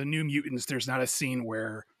in the New Mutants, there's not a scene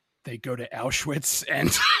where they go to Auschwitz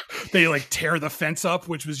and they tear the fence up,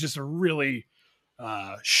 which was just a really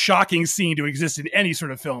shocking scene to exist in any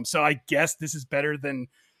sort of film. So I guess this is better than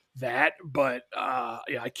that, but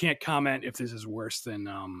yeah, I can't comment if this is worse than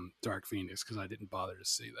Dark Phoenix because I didn't bother to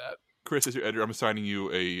see that. Chris, as your editor, I'm assigning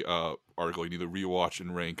you a article. You need to rewatch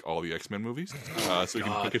and rank all the X-Men movies, so we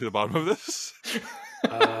can get to the bottom of this.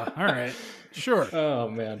 All right, sure. Oh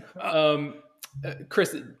man,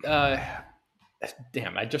 Chris,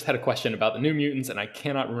 damn! I just had a question about the New Mutants, and I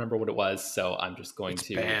cannot remember what it was. So I'm just going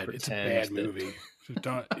to pretend it's a bad movie. So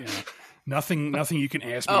don't, nothing you can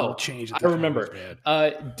ask me will change. I remember.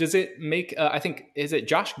 Does it make? I think is it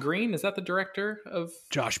Josh Green? Is that the director of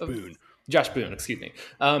Josh Boone? Josh Boone, excuse me.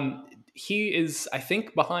 He is, I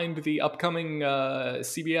think, behind the upcoming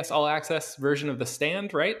CBS All Access version of The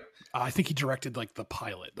Stand, right? I think he directed the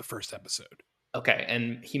pilot, the first episode. Okay,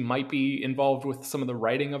 and he might be involved with some of the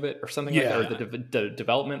writing of it or something like that, or the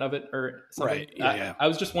development of it or something. Right. Yeah. I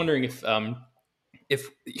was just wondering if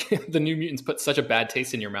the New Mutants put such a bad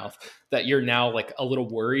taste in your mouth that you're now like a little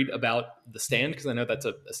worried about The Stand, because I know that's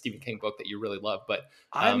a Stephen King book that you really love, but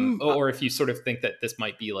or if you sort of think that this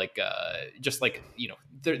might be like just like, you know,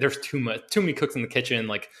 there's too many cooks in the kitchen,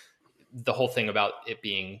 like the whole thing about it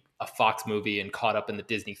being a Fox movie and caught up in the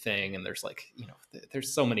Disney thing, and there's like, you know,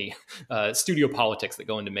 there's so many studio politics that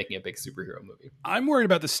go into making a big superhero movie. I'm worried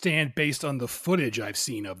about The Stand based on the footage I've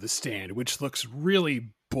seen of The Stand, which looks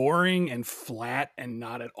really boring and flat and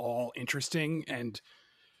not at all interesting. And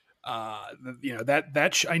you know,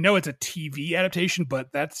 I know it's a TV adaptation,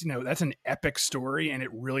 but that's, you know, that's an epic story, and it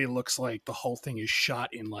really looks like the whole thing is shot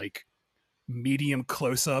in like medium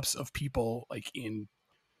close-ups of people like in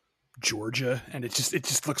Georgia, and it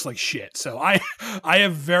just looks like shit. So I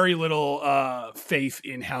have very little faith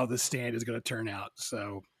in how The Stand is going to turn out.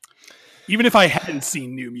 So even if I hadn't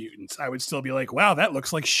seen New Mutants, I would still be like, wow, that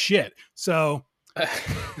looks like shit. So all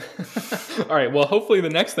right, well, hopefully the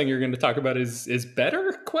next thing you're going to talk about is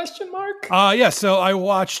better, question mark. Yeah, so I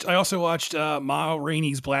also watched Ma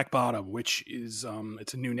Rainey's Black Bottom, which is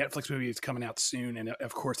it's a new Netflix movie. It's coming out soon, and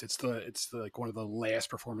of course it's like one of the last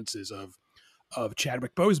performances of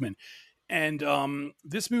Chadwick Boseman. And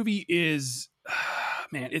this movie is,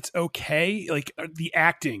 man, it's okay. Like the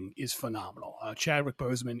acting is phenomenal. Chadwick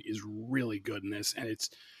Boseman is really good in this, and it's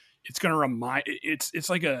going to remind, it's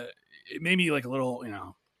like it made me like a little, you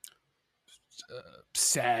know,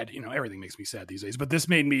 sad. You know, everything makes me sad these days, but this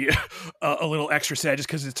made me a little extra sad just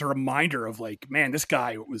because it's a reminder of like, man, this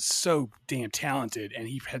guy was so damn talented, and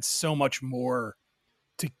he had so much more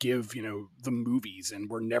to give, you know, the movies, and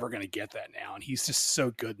we're never going to get that now. And he's just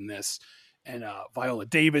so good in this. And Viola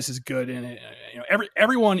Davis is good in it. You know,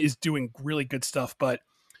 everyone is doing really good stuff. But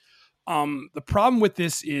the problem with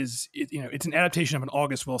this is, you know, it's an adaptation of an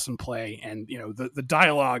August Wilson play, and you know the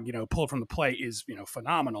dialogue, you know, pulled from the play is, you know,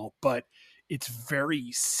 phenomenal, but it's very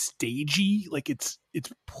stagey. Like it's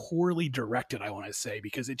poorly directed, I want to say,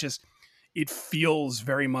 because it feels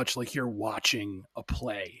very much like you're watching a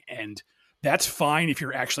play, and that's fine if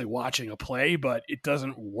you're actually watching a play, but it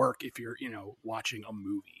doesn't work if you're, you know, watching a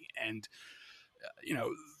movie. And you know,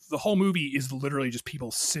 the whole movie is literally just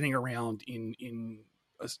people sitting around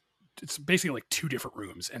it's basically like two different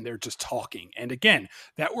rooms, and they're just talking. And again,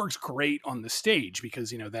 that works great on the stage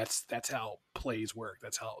because, you know, that's how plays work.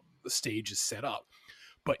 That's how the stage is set up.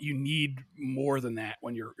 But you need more than that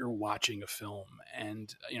when you're watching a film.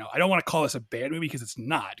 And, you know, I don't want to call this a bad movie because it's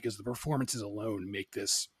not, because the performances alone make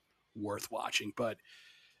this worth watching. But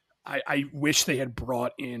I wish they had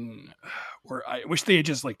brought in, or I wish they had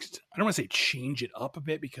just like, I don't want to say change it up a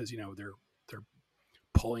bit, because, you know, they're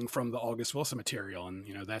pulling from the August Wilson material, and,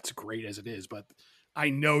 you know, that's great as it is. But I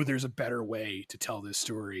know there's a better way to tell this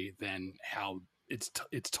story than how it's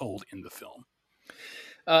told in the film.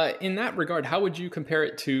 In that regard, how would you compare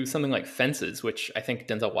it to something like Fences, which I think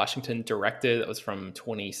Denzel Washington directed? That was from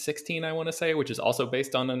 2016, I want to say, which is also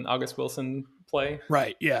based on an August Wilson play.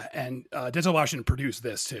 Right, yeah. And Denzel Washington produced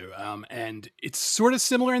this too. And it's sort of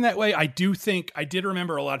similar in that way. I did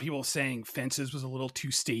remember a lot of people saying Fences was a little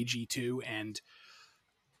too stagey too. And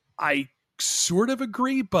I sort of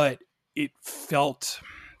agree, but it felt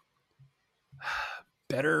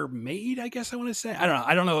better made, I guess I want to say. I don't know.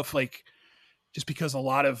 I don't know if like, just because a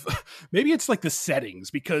lot of, maybe it's like the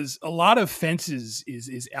settings, because a lot of Fences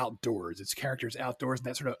is outdoors. It's characters outdoors, and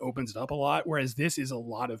that sort of opens it up a lot. Whereas this is a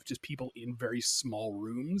lot of just people in very small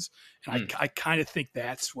rooms. And I kind of think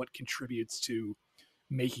that's what contributes to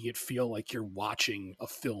making it feel like you're watching a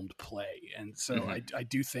filmed play. And so I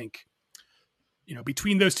do think, you know,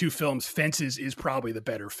 between those two films, Fences is probably the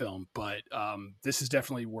better film, but this is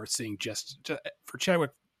definitely worth seeing just for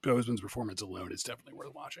Chadwick Boseman's performance alone. It's definitely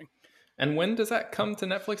worth watching. And when does that come to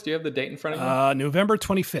Netflix? Do you have the date in front of you? November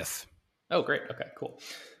 25th. Oh, great. Okay, cool.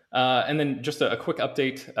 And then just a quick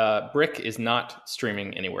update. Brick is not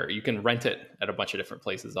streaming anywhere. You can rent it at a bunch of different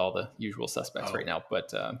places, all the usual suspects right now.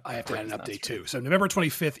 But I have to add an update too. So November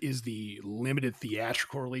 25th is the limited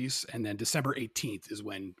theatrical release, and then December 18th is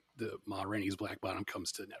when the Ma Rainey's Black Bottom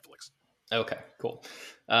comes to Netflix. Okay, cool.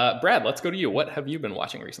 Brad, let's go to you. What have you been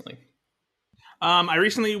watching recently? I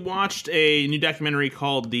recently watched a new documentary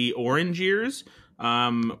called The Orange Years,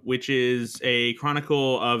 which is a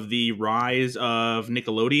chronicle of the rise of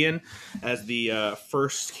Nickelodeon as the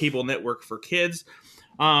first cable network for kids.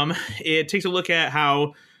 It takes a look at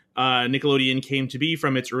how Nickelodeon came to be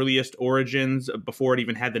from its earliest origins, before it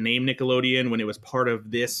even had the name Nickelodeon, when it was part of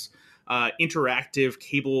this interactive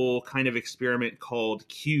cable kind of experiment called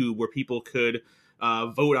Cube, where people could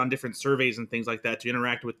vote on different surveys and things like that to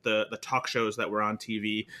interact with the talk shows that were on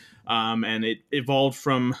TV. And it evolved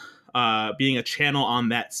from being a channel on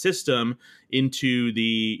that system into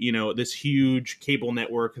the, this huge cable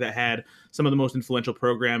network that had some of the most influential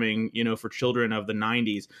programming, for children of the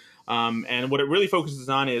 90s. And what it really focuses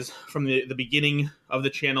on is from the beginning of the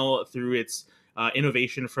channel through its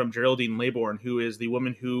innovation from Geraldine Laybourne, who is the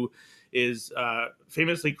woman who is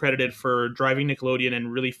famously credited for driving Nickelodeon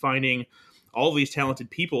and really finding all of these talented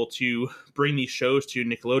people to bring these shows to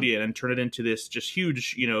Nickelodeon and turn it into this just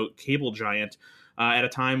huge, cable giant at a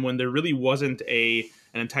time when there really wasn't an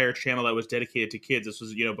entire channel that was dedicated to kids. This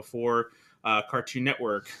was, before Cartoon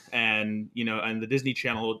Network and the Disney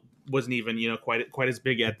Channel wasn't even, quite as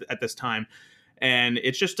big at this time. And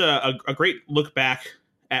it's just a great look back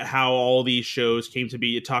at how all these shows came to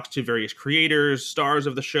be. It talks to various creators, stars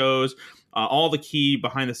of the shows, all the key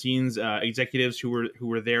behind the scenes executives who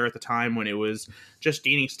were there at the time when it was just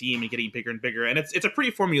gaining steam and getting bigger and bigger. And it's a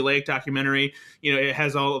pretty formulaic documentary. It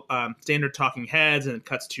has all standard talking heads, and it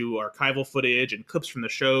cuts to archival footage and clips from the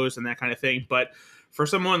shows and that kind of thing. But for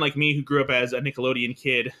someone like me who grew up as a Nickelodeon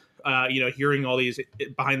kid, hearing all these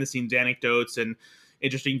behind the scenes anecdotes and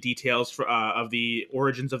interesting details of the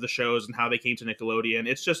origins of the shows and how they came to Nickelodeon,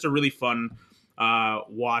 it's just a really fun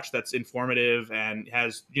watch that's informative and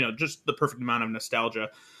has just the perfect amount of nostalgia.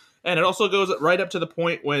 And it also goes right up to the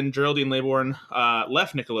point when Geraldine Laybourne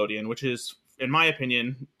left Nickelodeon, which is, in my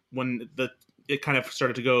opinion, when it kind of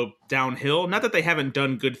started to go downhill. Not that they haven't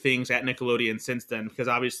done good things at Nickelodeon since then, because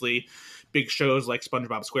obviously big shows like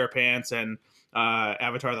SpongeBob SquarePants and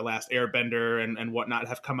Avatar: The Last Airbender and whatnot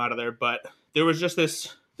have come out of there, but there was just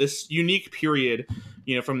this unique period,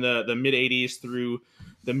 from the mid 80s through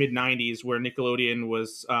the mid 90s where Nickelodeon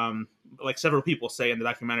was, like several people say in the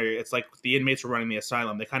documentary, it's like the inmates were running the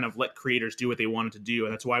asylum. They kind of let creators do what they wanted to do,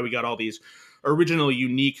 and that's why we got all these original,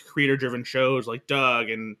 unique, creator-driven shows like Doug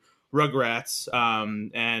and Rugrats,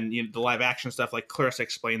 and the live action stuff like Clarissa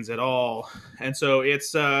Explains It All. And so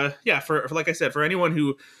it's for like I said, for anyone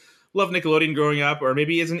who loved Nickelodeon growing up, or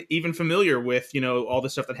maybe isn't even familiar with all the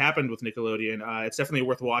stuff that happened with Nickelodeon, it's definitely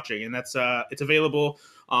worth watching. And that's it's available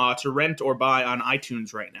to rent or buy on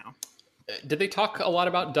iTunes right now. Did they talk a lot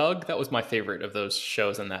about Doug? That was my favorite of those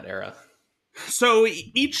shows in that era. So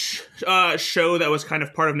each show that was kind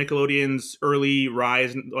of part of Nickelodeon's early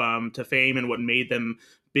rise to fame and what made them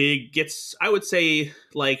big gets, I would say,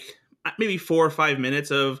 like maybe 4 or 5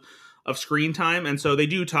 minutes of screen time. And so they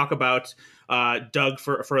do talk about Doug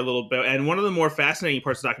for a little bit. And one of the more fascinating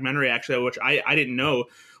parts of the documentary, actually, which I didn't know,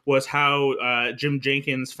 was how Jim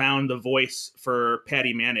Jenkins found the voice for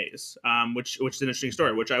Patty Mayonnaise, which is an interesting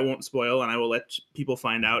story, which I won't spoil, and I will let people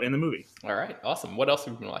find out in the movie. All right, awesome. What else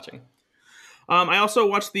have you been watching? I also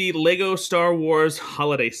watched the Lego Star Wars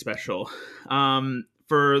Holiday Special.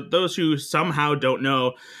 For those who somehow don't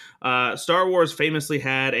know, Star Wars famously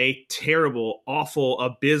had a terrible, awful,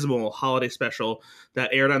 abysmal holiday special that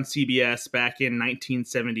aired on CBS back in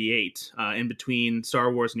 1978, in between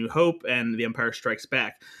Star Wars New Hope and The Empire Strikes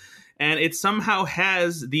Back. And it somehow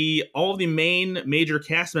has all the main major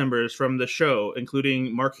cast members from the show,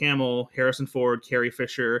 including Mark Hamill, Harrison Ford, Carrie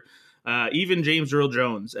Fisher, even James Earl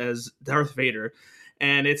Jones as Darth Vader.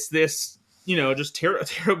 And it's this just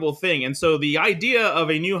terrible thing. And so the idea of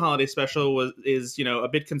a new holiday special is a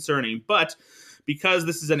bit concerning, but because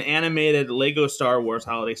this is an animated Lego Star Wars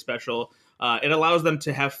holiday special, it allows them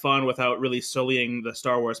to have fun without really sullying the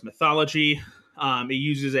Star Wars mythology. It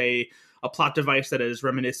uses a plot device that is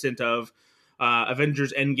reminiscent of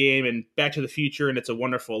Avengers Endgame and Back to the Future and It's a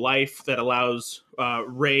Wonderful Life, that allows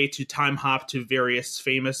Rey to time hop to various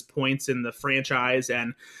famous points in the franchise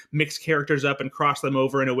and mix characters up and cross them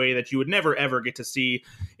over in a way that you would never, ever get to see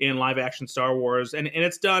in live action Star Wars. And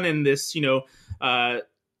it's done in this,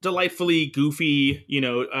 delightfully goofy,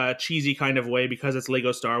 cheesy kind of way because it's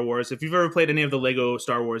Lego Star Wars. If you've ever played any of the Lego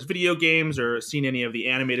Star Wars video games or seen any of the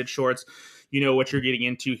animated shorts, you know what you're getting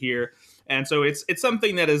into here. And so it's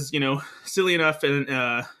something that is, silly enough and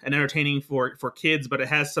entertaining for kids, but it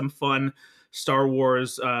has some fun Star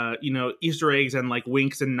Wars, Easter eggs and like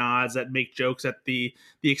winks and nods that make jokes at the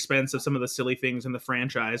expense of some of the silly things in the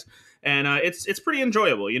franchise. And it's pretty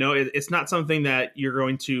enjoyable. It's not something that you're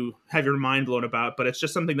going to have your mind blown about, but it's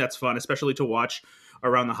just something that's fun, especially to watch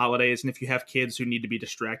around the holidays. And if you have kids who need to be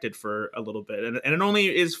distracted for a little bit, and it only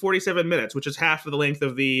is 47 minutes, which is half of the length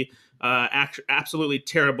of the absolutely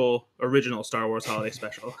terrible original Star Wars holiday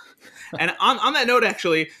special. And on that note,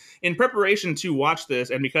 actually, in preparation to watch this,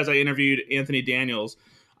 and because I interviewed Anthony Daniels,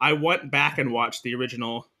 I went back and watched the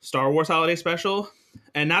original Star Wars holiday special.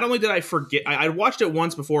 And not only did I forget, I watched it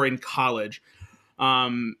once before in college.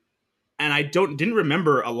 And and I didn't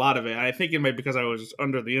remember a lot of it. I think it might be because I was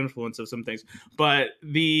under the influence of some things. But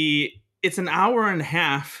it's an hour and a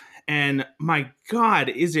half, and my God,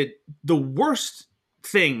 is it the worst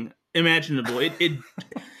thing imaginable?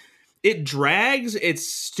 It drags. It's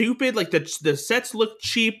stupid. Like the sets look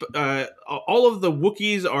cheap. All of the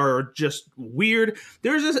Wookiees are just weird.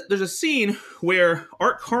 There's a scene where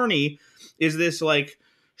Art Carney is this like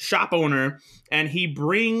shop owner, and he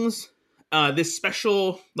brings this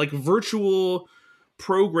special like virtual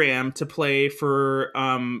program to play for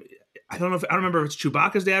I don't remember if it's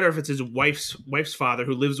Chewbacca's dad or if it's his wife's father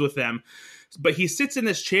who lives with them. But he sits in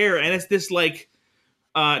this chair, and it's this like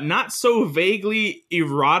not so vaguely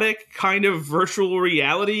erotic kind of virtual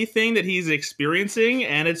reality thing that he's experiencing,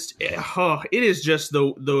 and it is just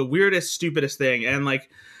the weirdest, stupidest thing. And like,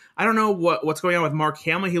 I don't know what's going on with Mark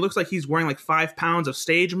Hamill. He looks like he's wearing like 5 pounds of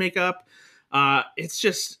stage makeup. It's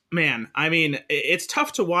just, man, I mean, it's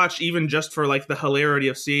tough to watch even just for like the hilarity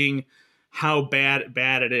of seeing how bad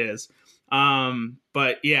it is.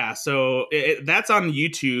 But yeah, so that's on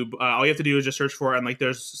YouTube. All you have to do is just search for it, and like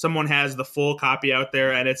someone has the full copy out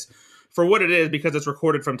there, and it's for what it is, because it's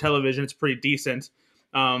recorded from television, it's pretty decent.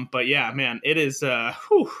 But yeah, man, it is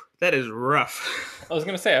that is rough. I was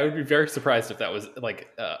gonna say, I would be very surprised if that was like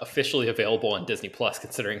officially available on Disney Plus,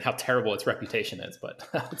 considering how terrible its reputation is. But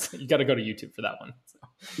you got to go to YouTube for that one. So.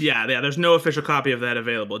 Yeah, there's no official copy of that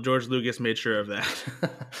available. George Lucas made sure of that.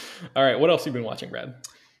 All right, what else have you been watching, Brad?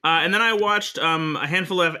 And then I watched a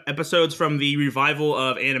handful of episodes from the revival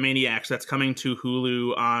of Animaniacs that's coming to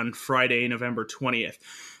Hulu on Friday, November 20th.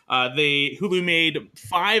 Hulu made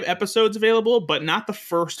 5 episodes available, but not the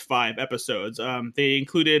first 5 episodes. They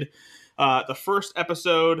included the first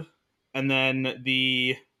episode, and then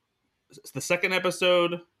the second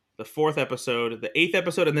episode, the 4th episode, the 8th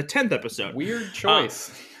episode, and the 10th episode. Weird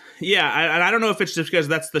choice. Yeah, I don't know if it's just because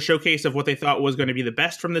that's the showcase of what they thought was going to be the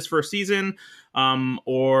best from this first season,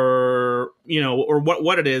 or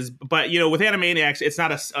what it is. But with Animaniacs, it's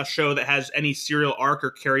not a show that has any serial arc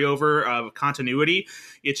or carryover of continuity.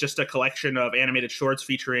 It's just a collection of animated shorts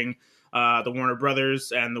featuring the Warner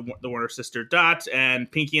Brothers and the Warner sister Dot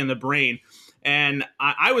and Pinky and the Brain. And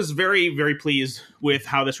I was very, very pleased with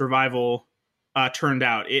how this revival turned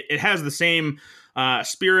out. It has the same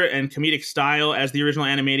spirit and comedic style as the original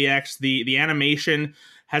Animaniacs. The animation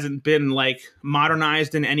hasn't been like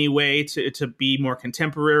modernized in any way to be more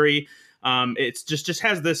contemporary. It's just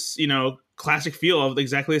has this classic feel of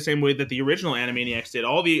exactly the same way that the original Animaniacs did.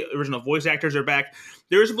 All the original voice actors are back.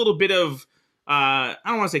 There's a little bit of I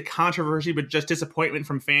don't want to say controversy, but just disappointment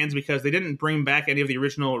from fans because they didn't bring back any of the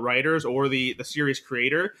original writers or the series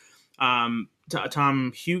creator.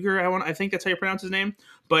 Tom Huger, I think that's how you pronounce his name.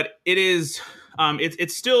 But it is,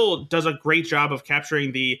 it still does a great job of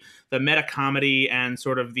capturing the meta comedy and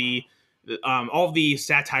sort of the all of the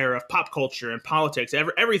satire of pop culture and politics.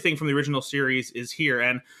 Everything from the original series is here,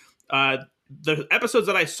 and the episodes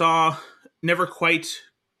that I saw never quite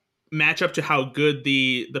match up to how good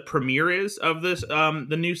the premiere is of this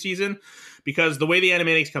the new season, because the way the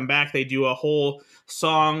Animaniacs come back, they do a whole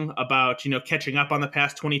song about catching up on the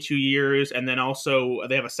past 22 years, and then also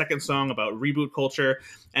they have a second song about reboot culture,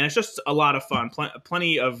 and it's just a lot of fun.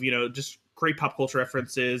 Plenty of just great pop culture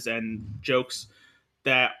references and jokes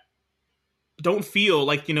that don't feel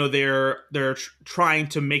like they're trying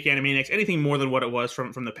to make Animaniacs anything more than what it was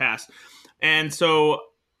from the past. And so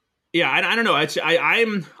yeah, I don't know.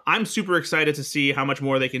 I'm super excited to see how much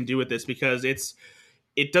more they can do with this, because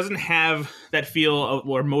it doesn't have that feel of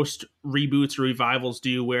where most reboots or revivals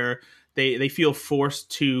do, where they feel forced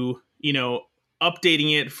to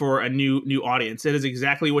updating it for a new audience. It is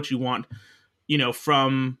exactly what you want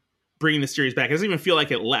from bringing the series back. It doesn't even feel like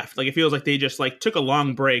it left. Like, it feels like they just took a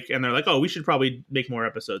long break and they're like, oh, we should probably make more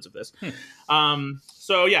episodes of this.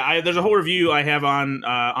 So yeah, there's a whole review I have on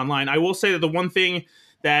online. I will say that the one thing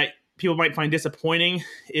that people might find disappointing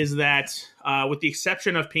is that with the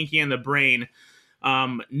exception of Pinky and the Brain,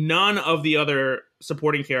 none of the other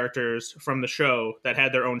supporting characters from the show that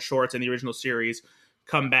had their own shorts in the original series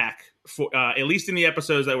come back, for at least in the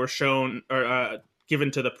episodes that were shown or given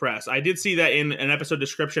to the press. I did see that in an episode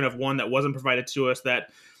description of one that wasn't provided to us, that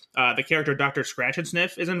the character Dr. Scratch and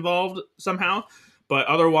Sniff is involved somehow, but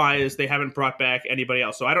otherwise they haven't brought back anybody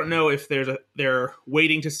else. So I don't know if they're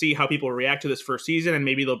waiting to see how people react to this first season, and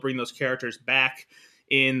maybe they'll bring those characters back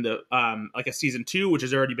in the like a season 2, which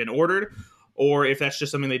has already been ordered, or if that's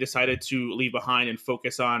just something they decided to leave behind and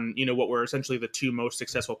focus on, what were essentially the 2 most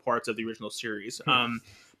successful parts of the original series.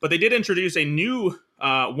 But they did introduce a new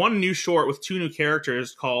one new short with 2 new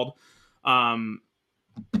characters called Starbucks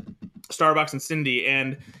and Cindy,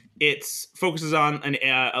 and it focuses on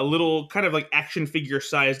a little kind of like action figure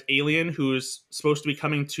sized alien who's supposed to be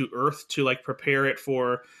coming to Earth to like prepare it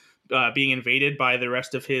for being invaded by the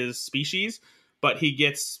rest of his species, but he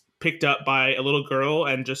gets picked up by a little girl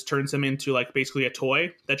and just turns him into like basically a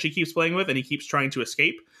toy that she keeps playing with, and he keeps trying to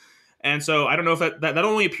escape. And so I don't know if that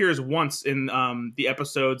only appears once in the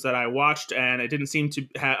episodes that I watched, and it didn't seem to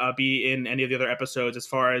be in any of the other episodes as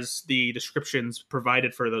far as the descriptions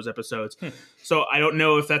provided for those episodes. So I don't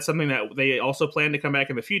know if that's something that they also plan to come back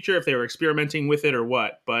in the future, if they were experimenting with it or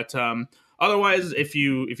what. But otherwise, if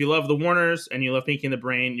you love the Warners and you love Pinky and the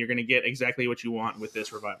Brain, you're going to get exactly what you want with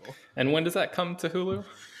this revival. And when does that come to Hulu?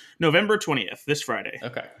 November 20th, this Friday.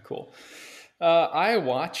 Okay, cool. I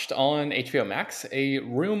watched on HBO Max A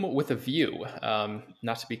Room with a View,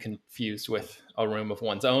 not to be confused with A Room of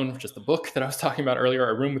One's Own, which is the book that I was talking about earlier.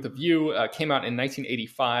 A Room with a View came out in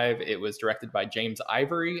 1985. It was directed by James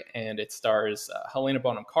Ivory, and it stars Helena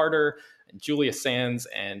Bonham Carter, and Julia Sands,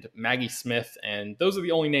 and Maggie Smith. And those are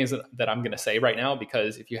the only names that I'm going to say right now,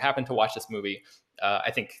 because if you happen to watch this movie,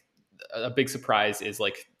 I think a big surprise is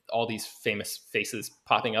like all these famous faces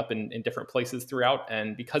popping up in different places throughout.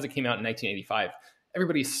 And because it came out in 1985,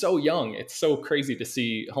 everybody's so young. It's so crazy to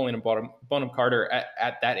see Helena Bonham Carter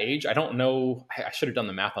at that age. I don't know. I should have done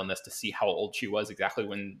the math on this to see how old she was exactly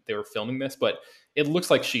when they were filming this, but it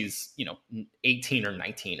looks like she's, 18 or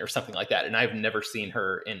 19 or something like that. And I've never seen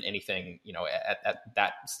her in anything, at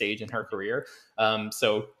that stage in her career.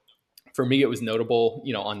 So for me, it was notable,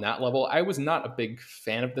 on that level. I was not a big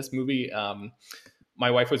fan of this movie. My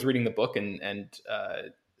wife was reading the book and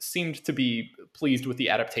seemed to be pleased with the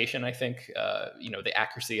adaptation. I think, the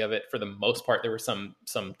accuracy of it for the most part. There were some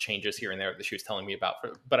changes here and there that she was telling me about,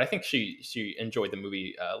 but I think she enjoyed the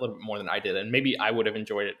movie a little bit more than I did, and maybe I would have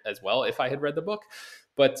enjoyed it as well if I had read the book.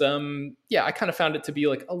 But I kind of found it to be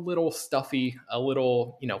like a little stuffy, a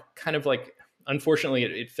little, kind of like, unfortunately,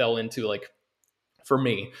 it fell into like, for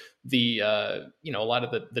me, the a lot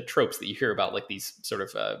of the tropes that you hear about, like these sort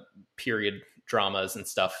of period dramas and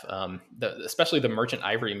stuff, especially the Merchant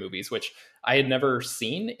Ivory movies, which I had never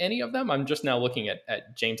seen any of them. I'm just now looking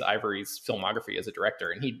at James Ivory's filmography as a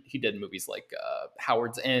director, and he did movies like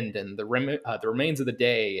Howard's End and the Remains of the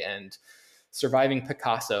Day and Surviving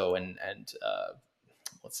Picasso and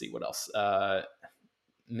let's see what else.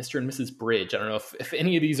 Mr. and Mrs. Bridge. I don't know if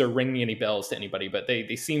any of these are ringing any bells to anybody, but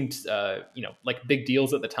they seemed like big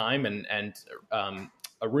deals at the time, and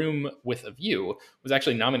A Room with a View was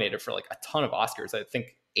actually nominated for like a ton of Oscars. I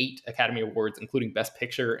think 8 Academy Awards, including Best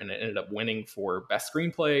Picture, and it ended up winning for Best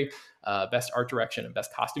Screenplay, Best Art Direction, and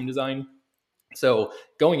Best Costume Design. So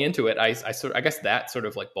going into it, I guess that sort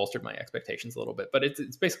of like bolstered my expectations a little bit. But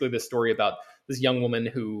it's basically this story about this young woman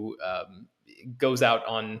who goes out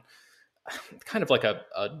on kind of like a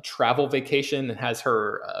travel vacation and has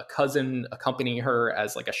her cousin accompanying her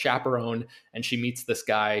as like a chaperone, and she meets this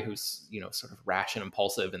guy who's sort of rash and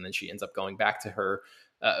impulsive, and then she ends up going back to her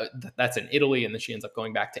that's in Italy, and then she ends up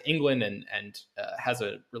going back to England and has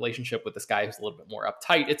a relationship with this guy who's a little bit more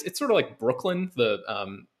uptight. It's sort of like Brooklyn, the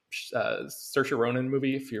Saoirse Ronan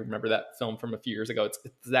movie, if you remember that film from a few years ago. It's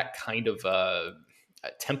that kind of a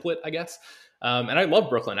template, I guess. And I love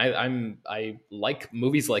Brooklyn. I like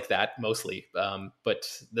movies like that mostly. But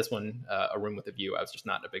this one, A Room with a View, I was just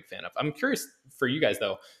not a big fan of. I'm curious for you guys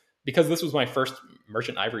though, because this was my first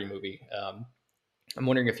Merchant Ivory movie. I'm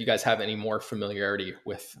wondering if you guys have any more familiarity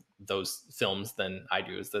with those films than I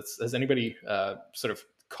do. Has anybody sort of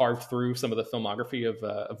carved through some of the filmography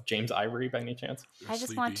of James Ivory by any chance? I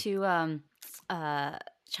just want to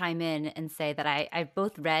chime in and say that I've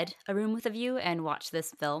both read A Room with a View and watched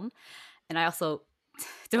this film. And I also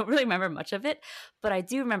don't really remember much of it, but I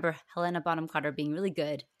do remember Helena Bonham Carter being really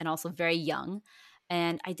good and also very young.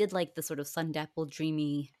 And I did like the sort of sun-dappled,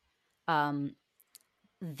 dreamy visuals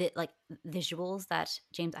that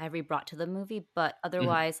James Ivory brought to the movie. But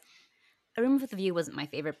otherwise, A Room with a View wasn't my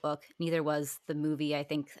favorite book. Neither was the movie. I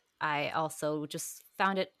think I also just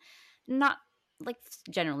found it not like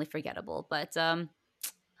generally forgettable. But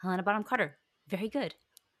Helena Bonham Carter, very good.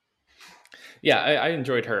 Yeah, I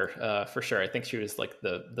enjoyed her for sure. I think she was like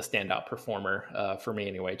the standout performer for me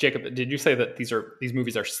anyway. Jacob, did you say that these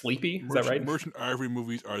movies are sleepy? Is that right? Merchant Ivory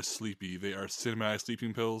movies are sleepy. They are cinematic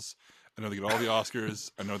sleeping pills. I know they get all the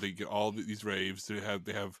Oscars. I know they get all these raves. They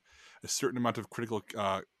have a certain amount of critical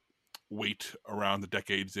weight around the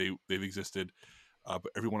decades they've existed.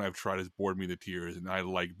 But everyone I've tried has bored me to tears, and I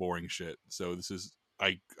like boring shit. So this is.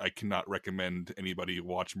 I cannot recommend anybody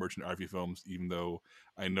watch Merchant Ivory films, even though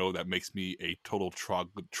I know that makes me a total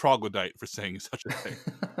troglodyte for saying such a thing.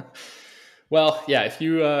 Well, yeah, if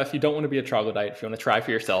you don't want to be a troglodyte, if you want to try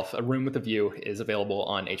for yourself, A Room with a View is available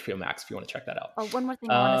on HBO Max if you want to check that out. Oh, one more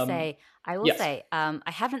thing I want to Um, say. I will yes. say, I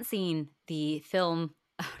haven't seen the film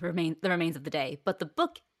The Remains of the Day, but the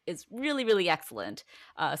book is really, really excellent.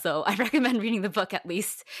 So I recommend reading the book at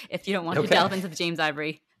least if you don't want to Okay. delve into the James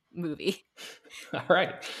Ivory movie. All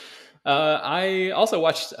right. I also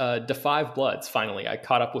watched Da 5 Bloods. Finally, I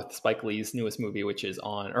caught up with Spike Lee's newest movie, which is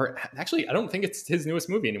on, or actually, I don't think it's his newest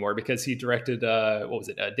movie anymore because he directed, what was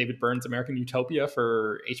it, David Byrne's American Utopia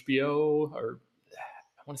for HBO, or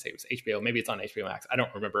I want to say it was HBO. Maybe it's on HBO Max. I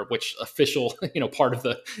don't remember which official, part of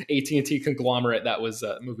the AT&T conglomerate that was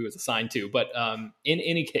movie was assigned to. But in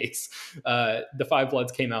any case, The 5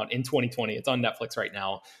 Bloods came out in 2020. It's on Netflix right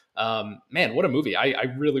now. Man, what a movie! I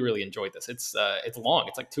really really enjoyed this. It's long.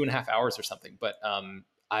 It's like 2.5 hours or something. But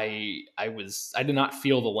I did not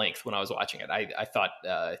feel the length when I was watching it. I thought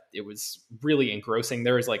it was really engrossing.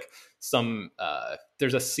 There is like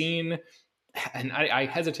there's a scene. And I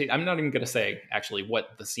hesitate. I'm not even going to say actually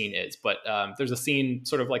what the scene is, but there's a scene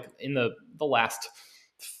sort of like in the last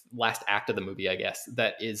act of the movie, I guess,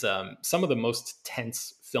 that is some of the most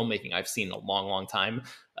tense filmmaking I've seen in a long, long time.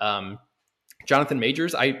 Jonathan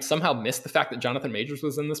Majors, I somehow missed the fact that Jonathan Majors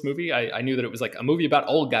was in this movie. I knew that it was like a movie about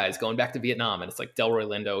old guys going back to Vietnam, and it's like Delroy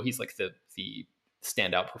Lindo. He's like the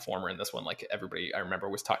standout performer in this one. Like everybody I remember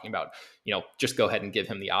was talking about, just go ahead and give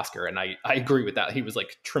him the Oscar. And I agree with that. He was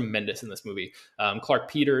like tremendous in this movie. Clark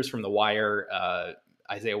Peters from The Wire,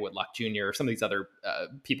 Isaiah Whitlock Jr., some of these other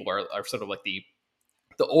people are sort of like the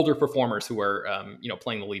older performers who are,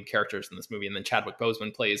 playing the lead characters in this movie. And then Chadwick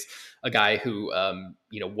Boseman plays a guy who,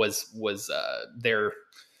 was their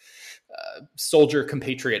soldier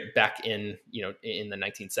compatriot back in the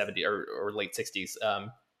 1970s or late 60s.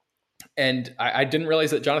 And I didn't realize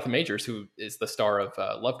that Jonathan Majors, who is the star of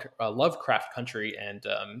Lovecraft Country and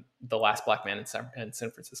The Last Black Man in San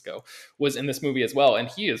Francisco, was in this movie as well. And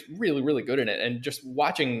he is really, really good in it. And just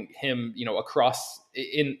watching him,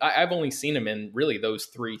 I've only seen him in really those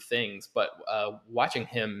three things, but watching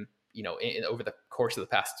him, over the course of the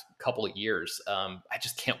past couple of years, I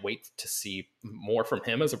just can't wait to see more from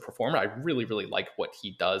him as a performer. I really, really like what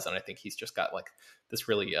he does. And I think he's just got like this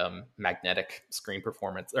really magnetic screen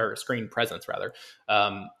presence rather.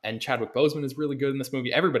 And Chadwick Boseman is really good in this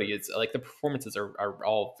movie. Everybody is like, the performances are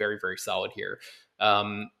all very, very solid here.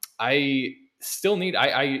 I still need,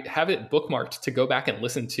 I have it bookmarked to go back and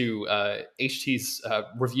listen to HT's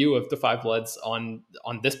review of Da 5 Bloods on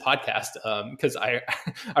this podcast, because I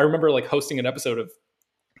remember like hosting an episode of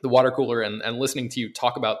The Water Cooler and listening to you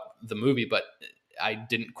talk about the movie, but I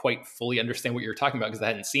didn't quite fully understand what you were talking about because I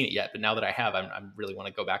hadn't seen it yet. But now that I have, I really want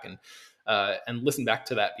to go back and listen back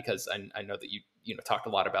to that, because I know that you talked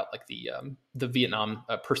a lot about like the Vietnam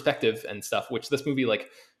perspective and stuff, which this movie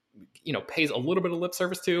like pays a little bit of lip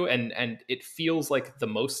service to, and it feels like the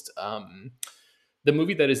most the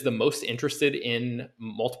movie that is the most interested in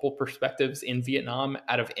multiple perspectives in Vietnam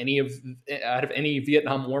out of any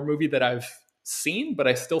Vietnam War movie that I've seen. But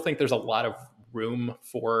I still think there's a lot of room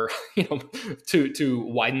for to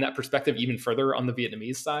widen that perspective even further on the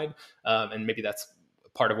Vietnamese side, and maybe that's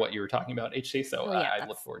part of what you were talking about, HT. So I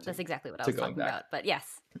look forward to that's exactly what I was talking about. But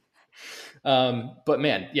yes. But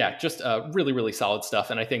man, yeah, just really, really solid stuff.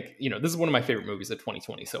 And I think, this is one of my favorite movies of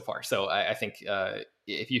 2020 so far. So I think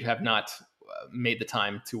if you have not made the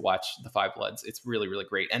time to watch Da 5 Bloods, it's really, really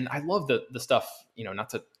great. And I love the stuff, not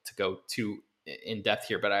to go too in depth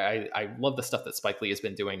here, but I love the stuff that Spike Lee has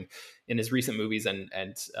been doing in his recent movies. And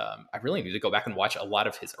I really need to go back and watch a lot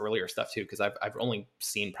of his earlier stuff too, because I've only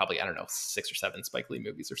seen probably, 6 or 7 Spike Lee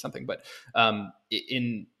movies or something. But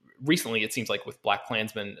recently, it seems like with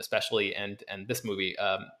BlacKkKlansman especially, and this movie,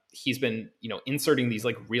 he's been inserting these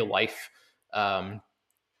like real life,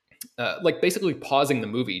 like basically pausing the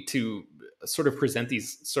movie to sort of present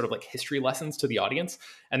these sort of like history lessons to the audience.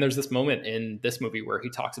 And there's this moment in this movie where he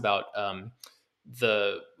talks about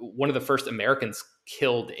one of the first Americans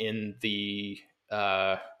killed in the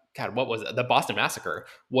what was it? The Boston Massacre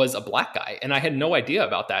was a black guy, and I had no idea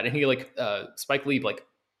about that. And he Spike Lee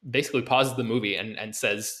basically pauses the movie and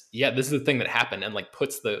says, yeah, this is the thing that happened, and like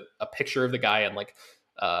puts a picture of the guy and like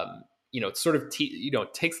sort of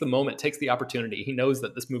takes the moment, takes the opportunity. He knows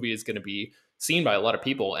that this movie is going to be seen by a lot of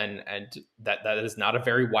people, and that is not a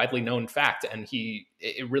very widely known fact, and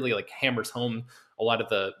it really like hammers home a lot of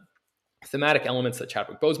the thematic elements that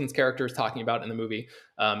Chadwick Boseman's character is talking about in the movie.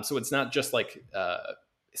 So it's not just like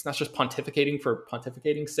it's not just pontificating for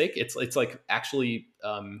pontificating's sake. It's like actually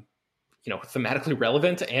thematically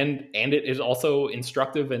relevant, and it is also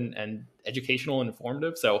instructive and educational and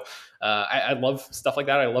informative. So I love stuff like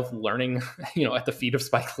that. I love learning, at the feet of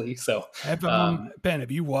Spike Lee. So Ben,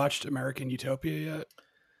 have you watched American Utopia yet?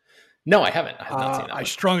 No, I haven't. I have not seen that. I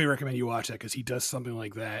strongly recommend you watch that because he does something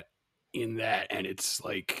like that in that, and it's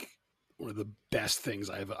like one of the best things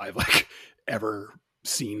I've like ever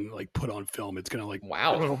seen like put on film. It's gonna like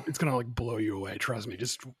it's gonna like blow you away. Trust me.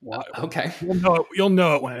 Just watch. Okay, you'll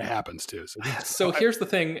know it when it happens too. So here's the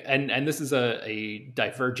thing, and this is a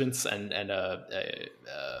divergence and a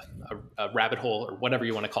rabbit hole or whatever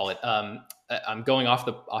you want to call it. I'm going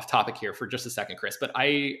off topic here for just a second, Chris, but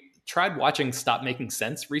I tried watching Stop Making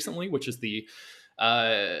Sense recently, which is the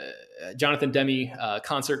Jonathan Demme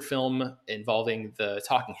concert film involving the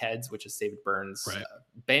Talking Heads, which is David Byrne's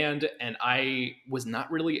band. And I was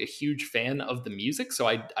not really a huge fan of the music. So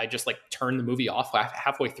I just like turned the movie off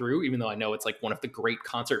halfway through, even though I know it's like one of the great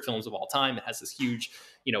concert films of all time. It has this huge,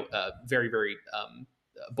 very, very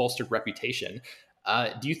bolstered reputation.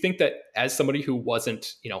 Do you think that as somebody who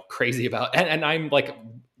wasn't, crazy about, and I'm like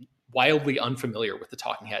wildly unfamiliar with the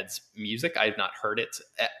Talking Heads music, I have not heard it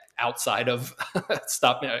outside of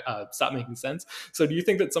Stop Making Sense. So do you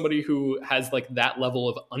think that somebody who has like that level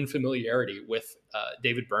of unfamiliarity with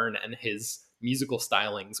David Byrne and his musical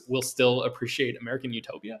stylings will still appreciate American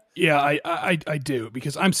Utopia? Yeah, I do,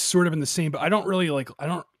 because I'm sort of in the same, but I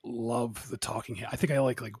don't love the Talking Head. I think I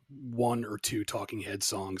like one or two Talking Head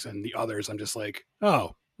songs, and the others I'm just like,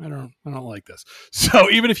 oh, I don't like this. So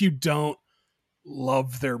even if you don't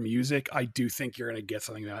love their music, I do think you're going to get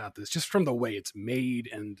something out of this just from the way it's made,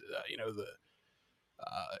 and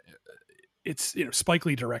it's Spike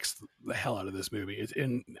Lee directs the hell out of this movie.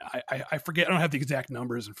 I forget, I don't have the exact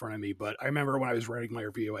numbers in front of me, but I remember when I was writing my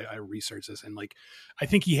review, I researched this, and like I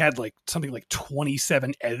think he had like something like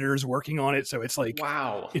 27 editors working on it. So it's like,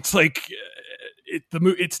 wow, it's like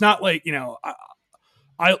it's not like,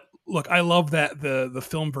 I love that the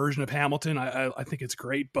film version of Hamilton. I think it's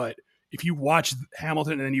great, but if you watch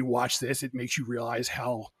Hamilton and then you watch this, it makes you realize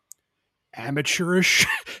how amateurish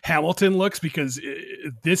Hamilton looks, because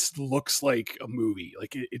this looks like a movie.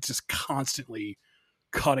 Like it's just constantly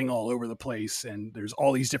cutting all over the place, and there's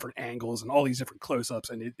all these different angles and all these different close-ups,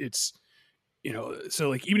 and it's so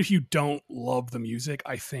like even if you don't love the music,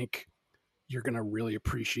 I think you're gonna really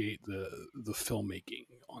appreciate the filmmaking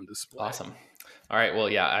on display. Awesome. All right, well,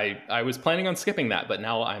 yeah, I was planning on skipping that, but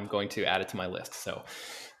now I'm going to add it to my list. So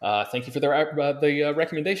thank you for the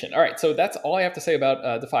recommendation. All right, so that's all I have to say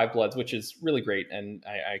about The Five Bloods, which is really great, and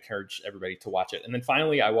I encourage everybody to watch it. And then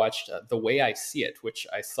finally, I watched The Way I See It, which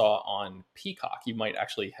I saw on Peacock. You might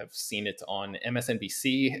actually have seen it on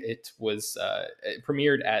MSNBC. It was it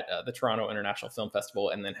premiered at the Toronto International Film Festival,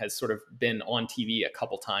 and then has sort of been on TV a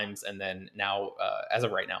couple times, and then now, as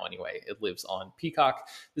of right now anyway, it lives on Peacock.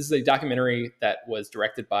 This is a documentary that was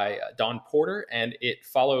directed by Don Porter, and it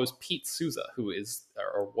follows Pete Souza, who is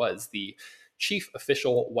or was the chief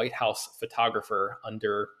official White House photographer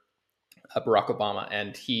under Barack Obama.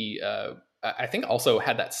 And he, I think, also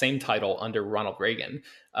had that same title under Ronald Reagan.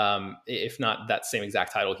 If not that same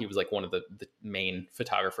exact title, he was like one of the main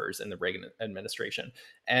photographers in the Reagan administration.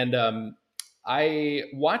 And I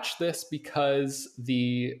watched this because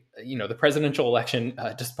the presidential election,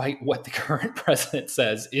 despite what the current president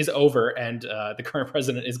says, is over, and the current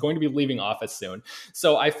president is going to be leaving office soon.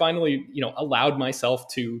 So I finally, allowed myself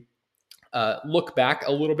to look back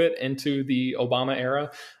a little bit into the Obama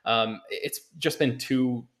era. It's just been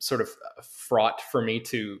too sort of fraught for me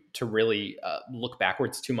to really look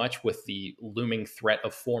backwards too much, with the looming threat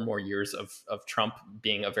of 4 more years of Trump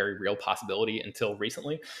being a very real possibility until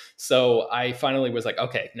recently. So I finally was like,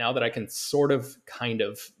 okay, now that I can sort of kind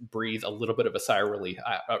of breathe a little bit of a sigh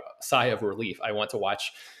of relief, I want to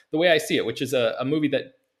watch The Way I See It, which is a movie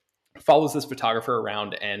that follows this photographer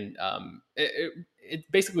around, and it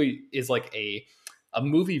basically is like a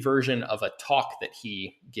movie version of a talk that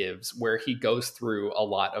he gives, where he goes through a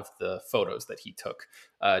lot of the photos that he took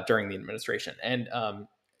during the administration. And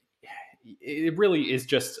it really is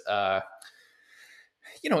just,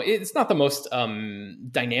 it's not the most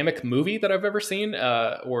dynamic movie that I've ever seen,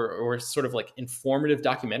 or sort of like informative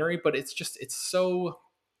documentary, but it's so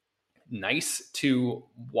nice to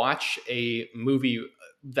watch a movie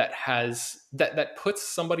that has that puts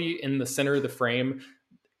somebody in the center of the frame,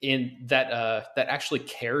 in that actually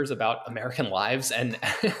cares about American lives. And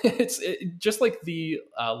it's just like the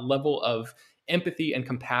level of empathy and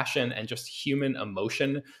compassion and just human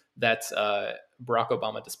emotion that Barack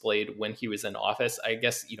Obama displayed when he was in office. I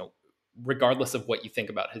guess, regardless of what you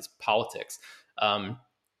think about his politics,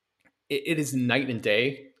 it is night and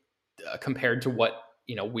day compared to what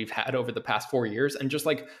we've had over the past 4 years, and just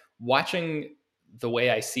like watching the way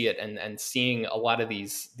I see it, and seeing a lot of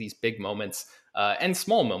these big moments, and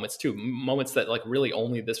small moments too, moments that like really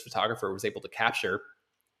only this photographer was able to capture,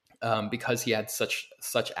 because he had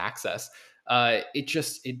such access.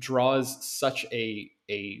 It draws such a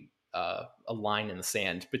line in the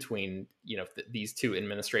sand between these two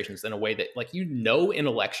administrations in a way that, like,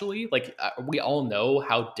 intellectually, like, we all know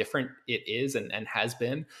how different it is and has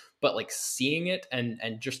been, but like seeing it and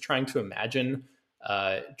just trying to imagine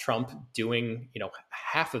Trump doing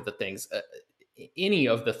half of the things, any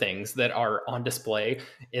of the things that are on display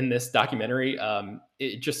in this documentary,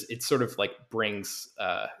 it sort of like brings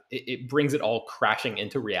it all crashing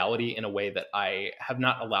into reality in a way that I have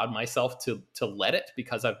not allowed myself to let it,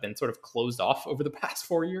 because I've been sort of closed off over the past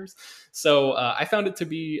 4 years. So I found it to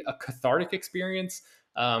be a cathartic experience,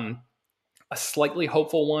 a slightly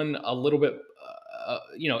hopeful one, a little bit,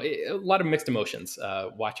 a lot of mixed emotions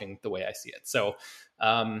watching the way I see it. So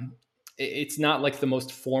it's not like the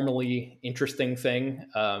most formally interesting thing,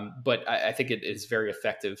 but I think it is very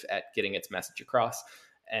effective at getting its message across.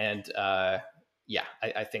 And I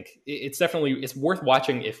think it's worth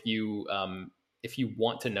watching if you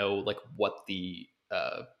want to know like what the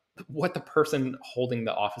person holding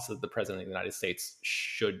the office of the president of the United States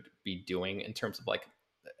should be doing in terms of like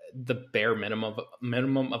the bare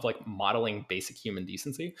minimum of like modeling basic human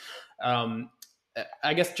decency.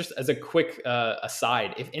 I guess just as a quick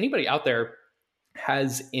aside, if anybody out there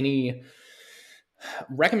has any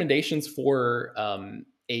recommendations for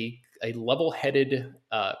a level-headed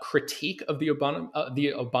critique of the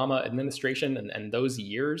Obama administration and those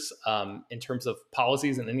years, in terms of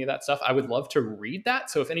policies and any of that stuff, I would love to read that.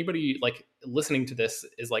 So if anybody like listening to this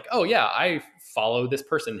is like, oh yeah, I follow this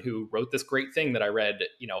person who wrote this great thing that I read,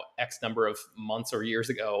 X number of months or years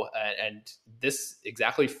ago, and this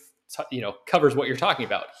exactly covers what you're talking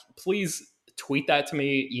about, please tweet that to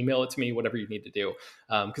me, email it to me, whatever you need to do,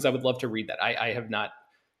 because I would love to read that. I have not,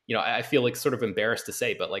 I feel like sort of embarrassed to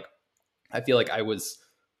say, but like I feel like I was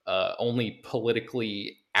only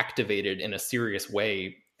politically activated in a serious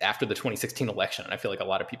way after the 2016 election. I feel like a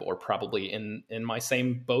lot of people are probably in my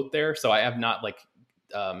same boat there. So I have not like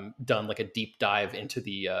done like a deep dive into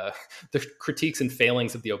the critiques and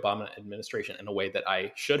failings of the Obama administration in a way that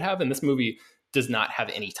I should have. And this movie does not have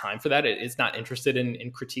any time for that. It is not interested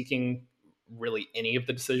in critiquing really any of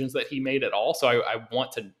the decisions that he made at all. So I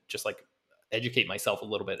want to just like educate myself a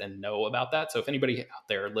little bit and know about that. So if anybody out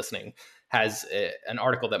there listening has an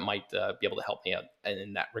article that might be able to help me out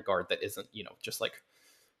in that regard, that isn't, just like,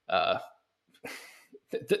 that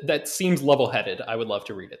seems level-headed, I would love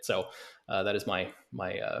to read it. So that is my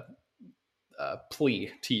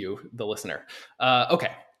plea to you, the listener.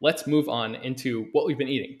 Okay, let's move on into what we've been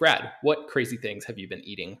eating. Brad, what crazy things have you been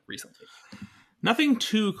eating recently? Nothing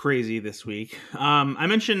too crazy this week. I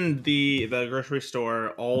mentioned the grocery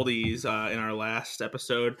store Aldi's in our last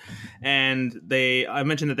episode, and I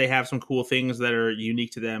mentioned that they have some cool things that are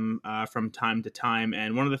unique to them from time to time.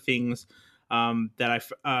 And one of the things that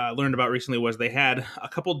I learned about recently was they had a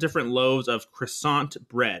couple different loaves of croissant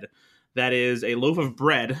bread. That is a loaf of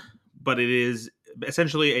bread, but it is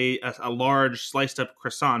essentially a large sliced up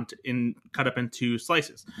croissant cut up into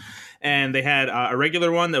slices. And they had a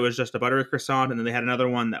regular one that was just a buttery croissant, and then they had another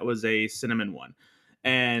one that was a cinnamon one.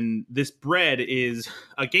 And this bread is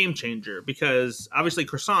a game changer because obviously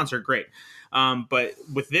croissants are great, but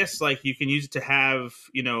with this, like, you can use it to have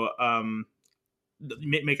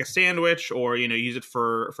make a sandwich, or use it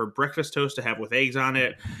for breakfast toast to have with eggs on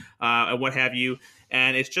it, and what have you.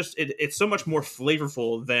 And it's just it's so much more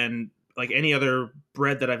flavorful than like any other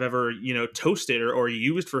bread that I've ever, toasted or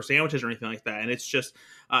used for sandwiches or anything like that. And it's just,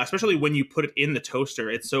 especially when you put it in the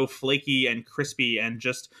toaster, it's so flaky and crispy and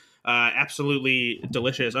just absolutely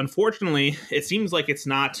delicious. Unfortunately, it seems like it's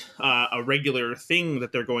not a regular thing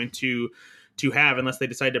that they're going to have unless they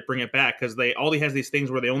decide to bring it back, because Aldi has these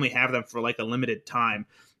things where they only have them for like a limited time.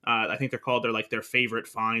 I think they're their favorite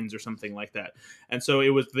finds or something like that. And so it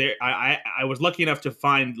was there. I was lucky enough to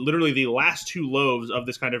find literally the last 2 loaves of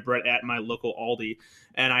this kind of bread at my local Aldi,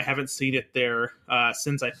 and I haven't seen it there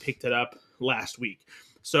since I picked it up last week.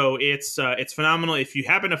 So it's phenomenal. If you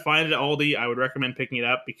happen to find it at Aldi, I would recommend picking it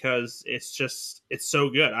up because it's so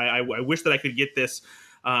good. I wish that I could get this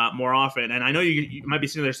more often. And I know you might be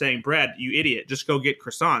sitting there saying, Brad, you idiot, just go get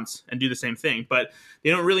croissants and do the same thing. But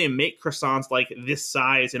they don't really make croissants like this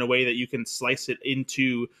size in a way that you can slice it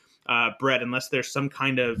into bread unless there's some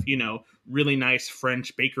kind of, really nice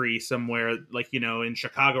French bakery somewhere, like, in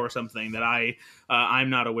Chicago or something that I'm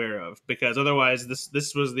not aware of, because otherwise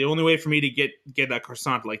this was the only way for me to get a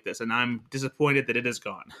croissant like this, and I'm disappointed that it is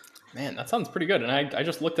gone. Man, that sounds pretty good. And I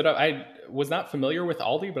just looked it up. I was not familiar with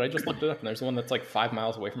Aldi, but I just looked it up, and there's one that's like 5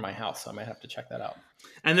 miles away from my house, so I might have to check that out.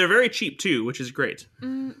 And they're very cheap too, which is great.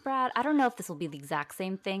 Brad, I don't know if this will be the exact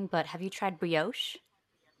same thing, but have you tried brioche?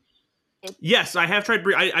 Yes, I have tried.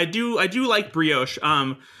 I do like brioche.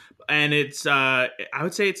 And it's I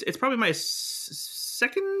would say it's probably my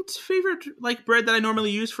second favorite like bread that I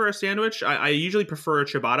normally use for a sandwich. I usually prefer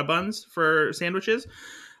ciabatta buns for sandwiches.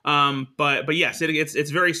 But yes,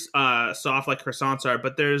 it's very soft like croissants are.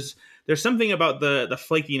 But there's something about the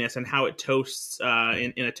flakiness and how it toasts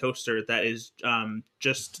in a toaster that is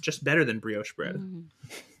just better than brioche bread.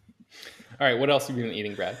 All right, what else have you been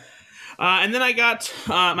eating, Brad? And then I got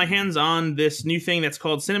my hands on this new thing that's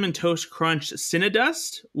called Cinnamon Toast Crunch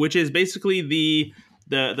Cinnadust, which is basically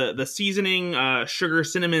the seasoning sugar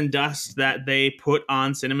cinnamon dust that they put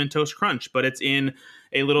on Cinnamon Toast Crunch, but it's in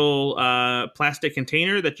a little plastic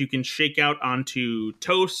container that you can shake out onto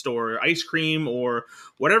toast or ice cream or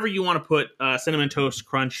whatever you want to put Cinnamon Toast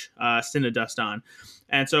Crunch Cinnadust on.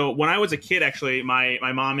 And so when I was a kid, actually,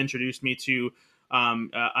 my mom introduced me to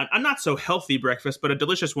a not so healthy breakfast, but a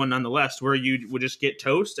delicious one nonetheless, where you would just get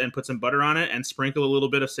toast and put some butter on it and sprinkle a little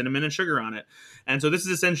bit of cinnamon and sugar on it. And so this is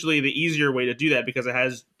essentially the easier way to do that, because it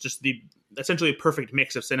has just essentially a perfect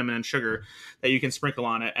mix of cinnamon and sugar that you can sprinkle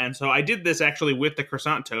on it. And so I did this actually with the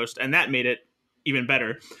croissant toast, and that made it even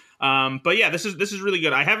better. But yeah, this is really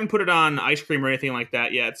good. I haven't put it on ice cream or anything like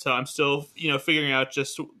that yet, so I'm still figuring out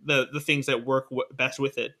just the things that work best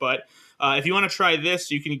with it. But if you want to try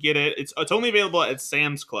this, you can get it. It's only available at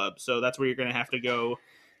Sam's Club, so that's where you're going to have to go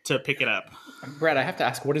to pick it up. Brad, I have to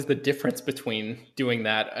ask, what is the difference between doing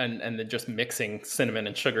that and then just mixing cinnamon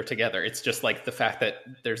and sugar together? It's just like the fact that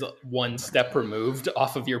there's one step removed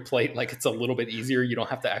off of your plate, like it's a little bit easier. You don't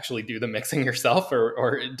have to actually do the mixing yourself,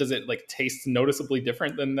 or does it like taste noticeably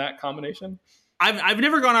different than that combination? I've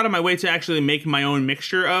never gone out of my way to actually make my own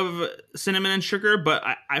mixture of cinnamon and sugar, but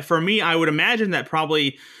for me, I would imagine that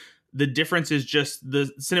probably the difference is just the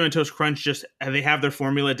Cinnamon Toast Crunch, just they have their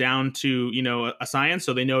formula down to, a science.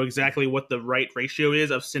 So they know exactly what the right ratio is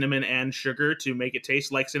of cinnamon and sugar to make it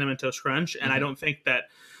taste like Cinnamon Toast Crunch. And I don't think that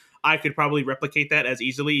I could probably replicate that as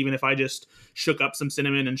easily, even if I just shook up some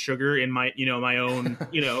cinnamon and sugar in my, my own,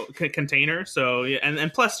 container. So, yeah,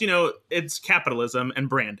 and plus, it's capitalism and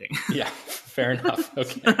branding. Yeah, fair enough.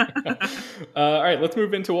 Okay. All right, let's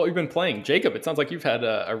move into what we've been playing. Jacob, it sounds like you've had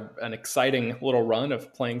an exciting little run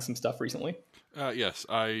of playing some stuff recently. Yes,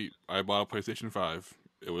 I bought a PlayStation 5.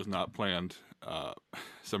 It was not planned.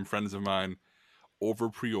 Some friends of mine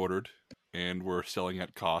over-pre-ordered and were selling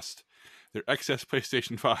at cost their excess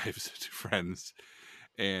PlayStation 5s to friends.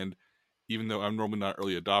 And even though I'm normally not an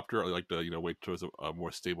early adopter, I like to wait towards a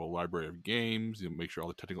more stable library of games, make sure all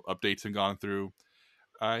the technical updates have gone through.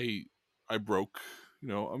 I broke.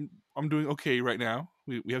 I'm doing okay right now.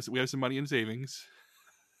 We have some money in savings.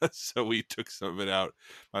 So we took some of it out.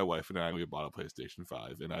 My wife and I, we bought a PlayStation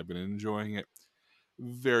 5, and I've been enjoying it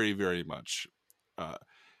very, very much.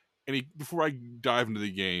 Before I dive into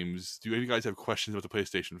the games, do any of you guys have questions about the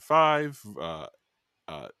PlayStation 5?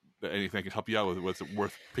 Anything I can help you out with? Was it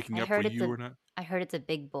worth picking up for you or not? I heard it's a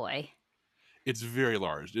big boy. It's very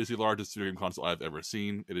large. It is the largest video game console I've ever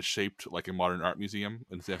seen. It is shaped like a modern art museum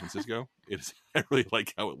in San Francisco. I really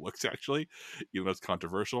like how it looks, actually, even though it's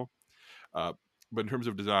controversial. But in terms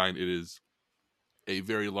of design, it is a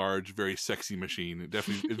very large, very sexy machine.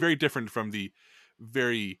 It's very different from the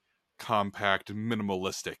very compact,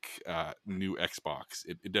 minimalistic new Xbox.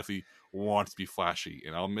 It definitely wants to be flashy,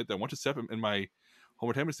 and I'll admit that once it's set up in my home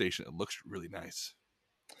entertainment station, it looks really nice.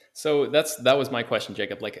 So that was my question,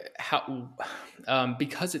 Jacob. Like, how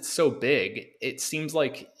because it's so big, it seems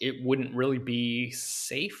like it wouldn't really be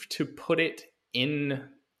safe to put it in,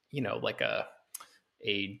 like a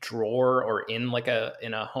drawer or in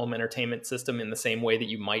a home entertainment system in the same way that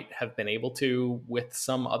you might have been able to with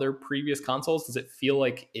some other previous consoles. Does it feel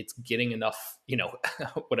like it's getting enough,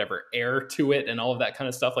 whatever air to it and all of that kind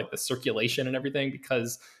of stuff, like the circulation and everything,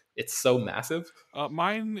 because it's so massive?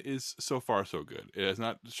 Mine is so far so good. It has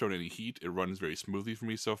not shown any heat. It runs very smoothly for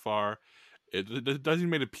me so far. It doesn't even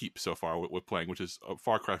make a peep so far with playing, which is a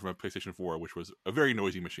far cry from my PlayStation 4, which was a very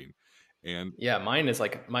noisy machine. And yeah, mine is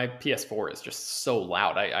like, my PS4 is just so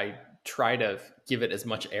loud. I try to give it as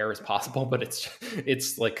much air as possible, but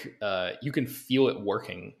it's like you can feel it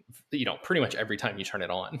working, pretty much every time you turn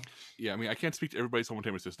it on. Yeah, I mean, I can't speak to everybody's home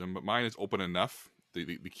entertainment system, but mine is open enough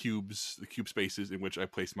the cubes, the cube spaces in which I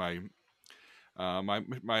place my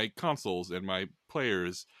my consoles and my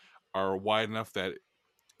players are wide enough that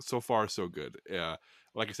so far so good.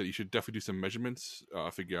 Like I said, you should definitely do some measurements,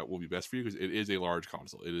 figure out what will be best for you, because it is a large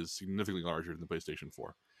console. It is significantly larger than the PlayStation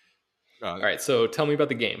 4. All right, so tell me about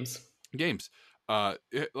the games. Games,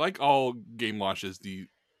 like all game launches,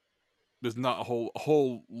 there's not a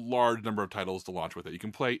whole large number of titles to launch with it. You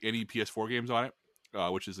can play any PS4 games on it,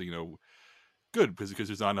 which is good because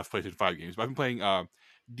there's not enough PlayStation 5 games. But I've been playing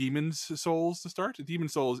Demon's Souls to start.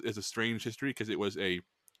 Demon's Souls is a strange history because it was a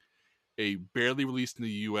barely released in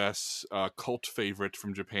the US cult favorite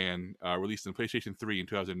from Japan, released on PlayStation 3 in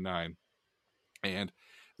 2009. And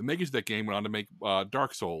the makers of that game went on to make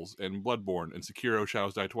Dark Souls and Bloodborne and Sekiro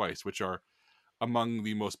Shadows Die Twice, which are among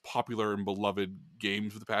the most popular and beloved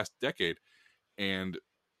games of the past decade. And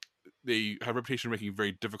they have a reputation for making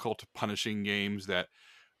very difficult, punishing games that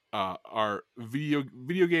are video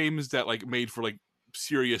games that like made for like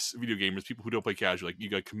serious video gamers, people who don't play casual. Like you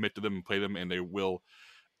gotta commit to them and play them, and they will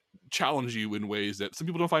challenge you in ways that some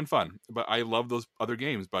people don't find fun. But I love those other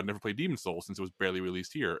games, but I've never played Demon's Souls since it was barely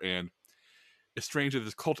released here. And it's strange that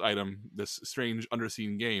this cult item, this strange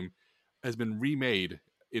underseen game, has been remade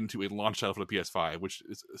into a launch title for the PS5, which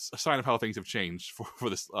is a sign of how things have changed for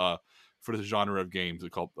this genre of games. They're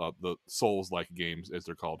called the Souls-like games, as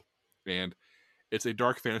they're called. And it's a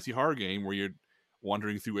dark fantasy horror game where you're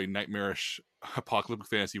wandering through a nightmarish apocalyptic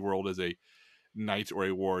fantasy world as a knight or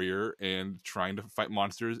a warrior and trying to fight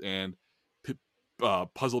monsters and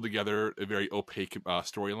puzzle together a very opaque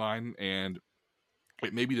storyline. And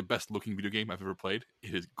it may be the best looking video game I've ever played.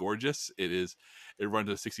 It is gorgeous. It runs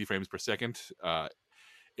at 60 frames per second.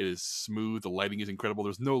 It is smooth. The lighting is incredible.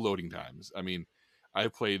 There's no loading times. I mean,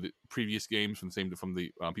 I've played previous games from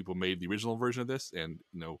the people who made the original version of this, and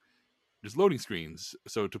there's loading screens.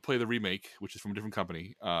 So to play the remake, which is from a different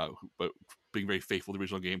company, but being very faithful to the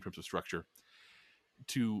original game in terms of structure,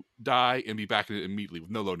 to die and be back in it immediately with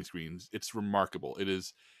no loading screens, it's remarkable.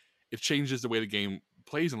 It changes the way the game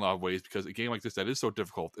plays in a lot of ways, because a game like this that is so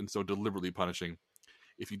difficult and so deliberately punishing,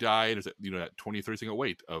 if you die, there's that 20 or 30 second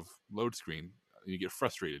wait of load screen, and you get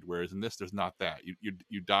frustrated. Whereas in this, there's not that.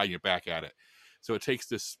 You die and you're back at it. So it takes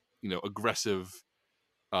this aggressive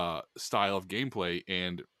style of gameplay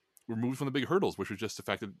and removes from the big hurdles, which was just the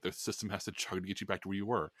fact that the system has to chug to get you back to where you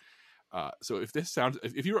were. So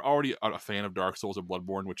if you're already a fan of Dark Souls or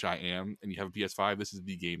Bloodborne, which I am, and you have a PS5, this is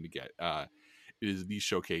the game to get. It is the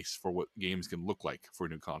showcase for what games can look like for a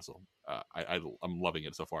new console. I'm loving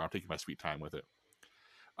it so far. I'm taking my sweet time with it.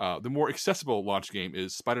 The more accessible launch game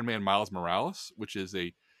is Spider-Man Miles Morales, which is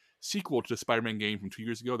a sequel to the Spider-Man game from 2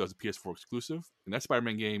 years ago. That was a PS4 exclusive. And that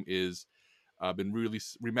Spider-Man game is been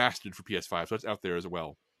remastered for PS5, so it's out there as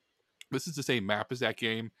well. This is the same map as that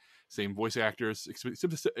game, same voice actors,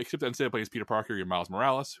 except that instead of playing as Peter Parker, you're Miles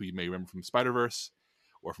Morales, who you may remember from Spider-Verse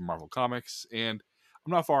or from Marvel Comics. And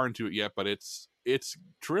I'm not far into it yet, but it's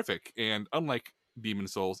terrific. And unlike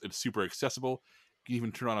Demon's Souls, it's super accessible. You can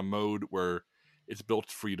even turn on a mode where it's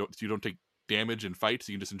built for you don't take damage in fights,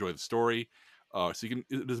 so you can just enjoy the story.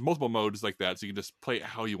 There's multiple modes like that, so you can just play it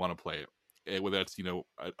how you want to play it. Whether that's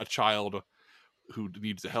a child who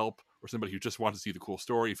needs the help, or somebody who just wants to see the cool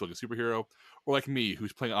story, you feel like a superhero, or like me,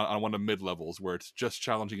 who's playing on one of the mid levels where it's just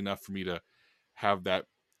challenging enough for me to have that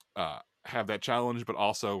challenge, but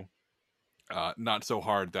also not so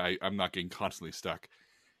hard that I'm not getting constantly stuck.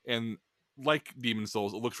 And like Demon's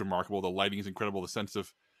Souls, it looks remarkable. The lighting is incredible. The sense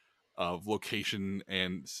of location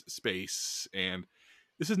and space, and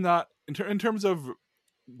this is not in terms of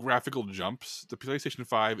graphical jumps. The PlayStation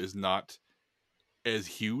 5 is not as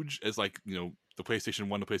huge as the PlayStation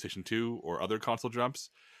 1 to PlayStation 2 or other console jumps,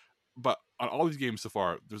 but on all these games so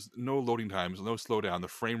far, there's no loading times, no slowdown. The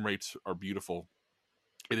frame rates are beautiful.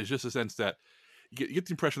 It is just a sense that you get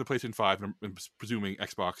the impression of the PlayStation 5, and I'm presuming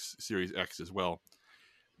Xbox Series X as well,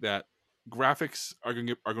 that graphics are going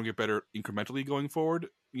to get better incrementally going forward.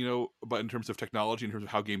 But in terms of technology, in terms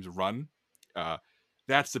of how games run,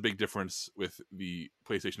 that's the big difference with the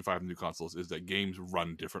PlayStation 5 and new consoles, is that games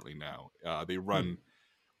run differently now. They run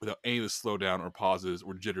without any of the slowdown or pauses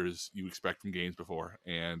or jitters you expect from games before.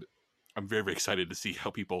 And I'm very, very excited to see how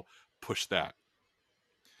people push that.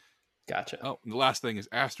 Gotcha. Oh, and the last thing is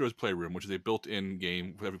Astro's Playroom, which is a built-in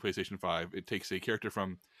game with every PlayStation 5. It takes a character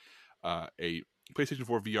from a PlayStation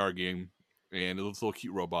 4 VR game and a little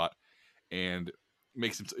cute robot, and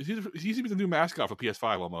makes him. He's even the new mascot for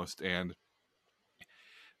PS5 almost, and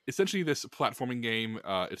essentially this platforming game.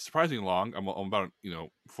 It's surprisingly long. I'm about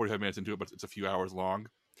 45 minutes into it, but it's a few hours long.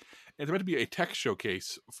 And it's meant to be a tech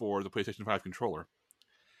showcase for the PlayStation 5 controller,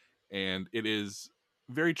 and it is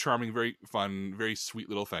very charming, very fun, very sweet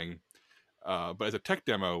little thing. But as a tech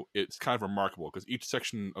demo, it's kind of remarkable because each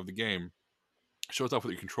section of the game shows off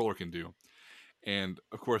what your controller can do. And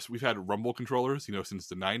of course, we've had Rumble controllers, since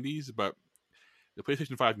the 90s, but the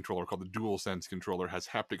PlayStation 5 controller, called the DualSense controller, has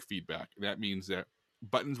haptic feedback. And that means that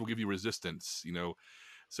buttons will give you resistance,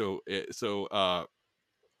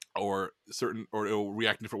 or it'll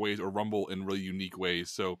react in different ways or rumble in really unique ways.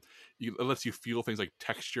 So it lets you feel things like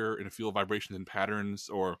texture and feel vibrations and patterns.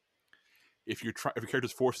 Or if your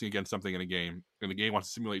character's forcing against something in a game, and the game wants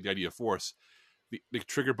to simulate the idea of force, the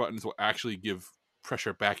trigger buttons will actually give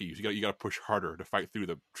pressure back at you. So you got to push harder to fight through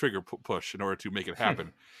the trigger push in order to make it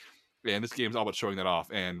happen. And this game's all about showing that off.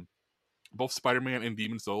 And both Spider-Man and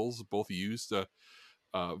Demon's Souls both use the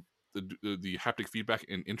haptic feedback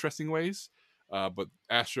in interesting ways. But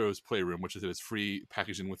Astro's Playroom, which is free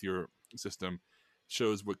packaging with your system,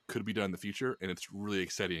 shows what could be done in the future, and it's really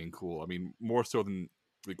exciting and cool. I mean, more so than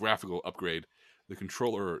the graphical upgrade, the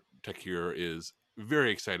controller tech here is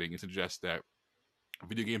very exciting and suggests that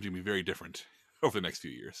video games are going to be very different over the next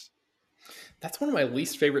few years. That's one of my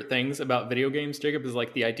least favorite things about video games, Jacob, is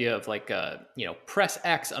like the idea of like, press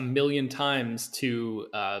X 1,000,000 times to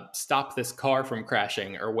stop this car from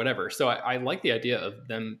crashing or whatever. So I like the idea of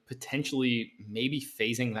them potentially maybe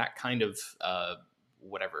phasing that kind of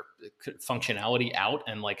functionality out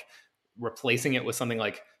and like replacing it with something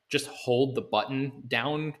like just hold the button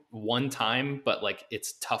down one time, but like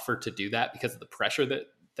it's tougher to do that because of the pressure that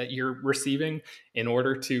you're receiving in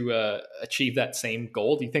order to achieve that same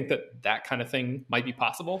goal. Do you think that kind of thing might be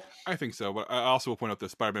possible? I think so, but I also will point out that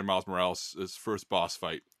Spider-Man Miles Morales' first boss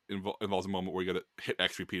fight involves a moment where you got to hit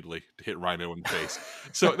X repeatedly to hit Rhino in the face.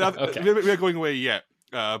 So now, okay. We're not going away yet,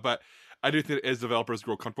 but I do think that as developers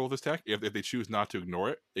grow comfortable with this tech, if they choose not to ignore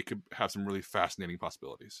it, it could have some really fascinating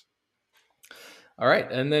possibilities. All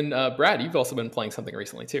right, and then Brad, you've also been playing something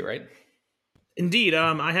recently too, right? Indeed,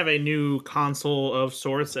 I have a new console of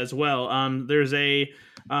sorts as well. There's a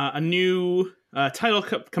new title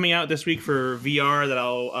coming out this week for VR that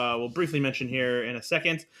will briefly mention here in a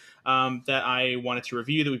second. That I wanted to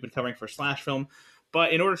review that we've been covering for Slash Film.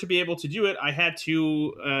 But in order to be able to do it, I had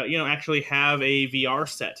to actually have a VR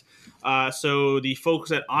set. So the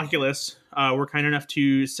folks at Oculus were kind enough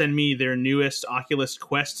to send me their newest Oculus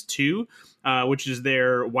Quest 2. Which is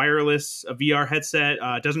their wireless VR headset.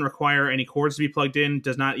 Doesn't require any cords to be plugged in,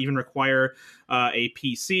 does not even require a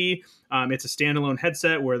PC. It's a standalone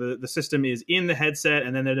headset where the system is in the headset,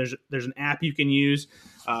 and then there's an app you can use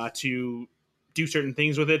to do certain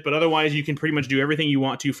things with it. But otherwise, you can pretty much do everything you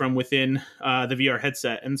want to from within the VR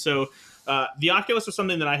headset. And so the Oculus was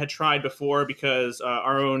something that I had tried before because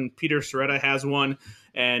our own Peter Soretta has one.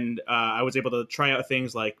 And I was able to try out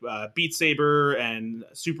things like Beat Saber and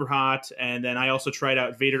Super Hot. And then I also tried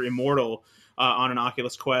out Vader Immortal on an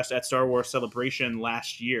Oculus Quest at Star Wars Celebration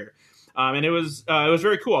last year. And it was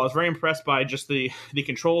very cool. I was very impressed by just the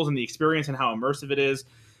controls and the experience and how immersive it is.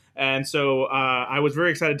 And so I was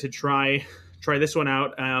very excited to try this one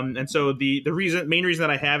out. And so the main reason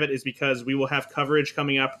that I have it is because we will have coverage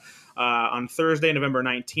coming up on Thursday, November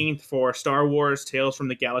 19th for Star Wars Tales from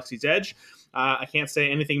the Galaxy's Edge. I can't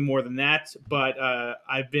say anything more than that, but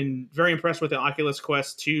I've been very impressed with the Oculus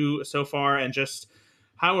Quest 2 so far and just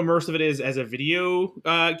how immersive it is as a video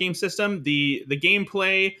game system. The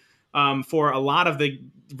gameplay for a lot of the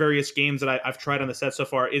various games that I've tried on the set so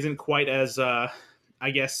far isn't quite as,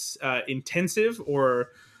 intensive or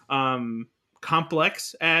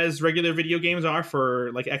complex as regular video games are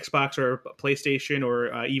for like Xbox or PlayStation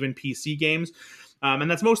or even PC games.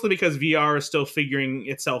 And that's mostly because VR is still figuring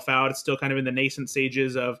itself out. It's still kind of in the nascent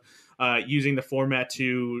stages of using the format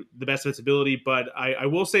to the best of its ability. But I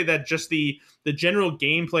will say that just the general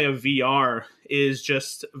gameplay of VR is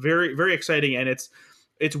just very, very exciting. And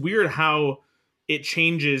it's weird how it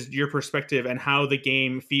changes your perspective and how the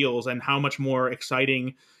game feels and how much more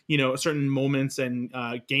exciting, certain moments and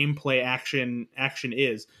gameplay action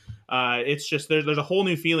is. It's just there's a whole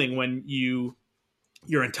new feeling when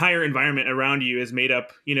your entire environment around you is made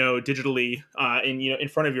up, digitally, in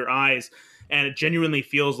front of your eyes, and it genuinely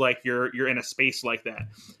feels like you're in a space like that.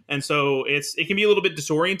 And so it can be a little bit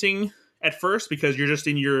disorienting at first because you're just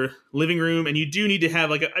in your living room and you do need to have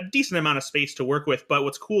like a decent amount of space to work with. But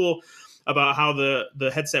what's cool about how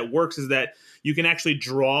the headset works is that you can actually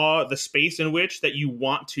draw the space in which that you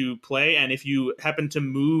want to play, and if you happen to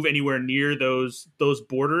move anywhere near those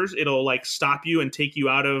borders, it'll like stop you and take you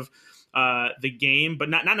out of the game, but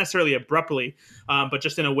not necessarily abruptly, but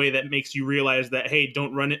just in a way that makes you realize that, hey,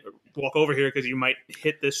 don't run walk over here because you might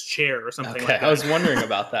hit this chair or something like that. I was wondering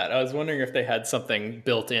about that. I was wondering if they had something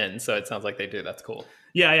built in. So it sounds like they do. That's cool.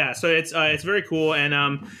 Yeah. So it's very cool,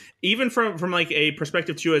 and even from like a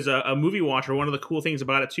perspective too, as a movie watcher, one of the cool things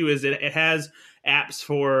about it too is it has apps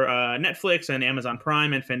for Netflix and Amazon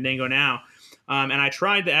Prime and Fandango now. And I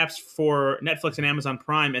tried the apps for Netflix and Amazon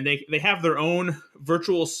Prime, and they have their own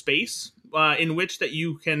virtual space in which that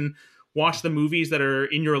you can watch the movies that are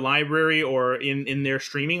in your library or in their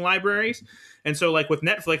streaming libraries. And so, like with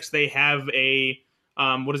Netflix, they have a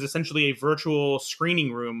what is essentially a virtual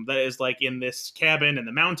screening room that is like in this cabin in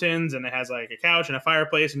the mountains, and it has like a couch and a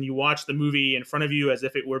fireplace, and you watch the movie in front of you as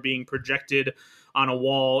if it were being projected on a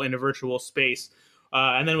wall in a virtual space.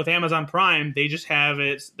 And then with Amazon Prime, they just have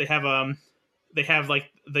it. They have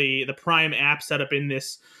like the Prime app set up in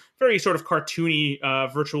this very sort of cartoony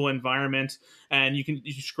virtual environment, and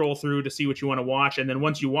you scroll through to see what you want to watch, and then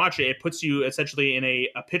once you watch it, it puts you essentially in a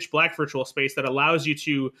pitch black virtual space that allows you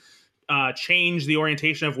to change the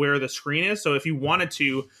orientation of where the screen is. So if you wanted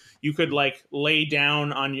to, you could like lay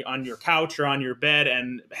down on your couch or on your bed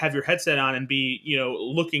and have your headset on and be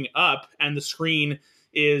looking up, and the screen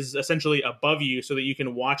is essentially above you so that you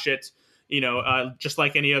can watch it just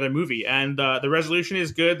like any other movie. And the resolution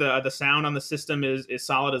is good. The sound on the system is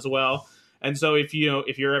solid as well. And so if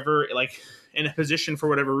you're ever like in a position for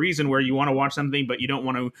whatever reason where you want to watch something but you don't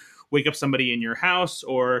want to wake up somebody in your house,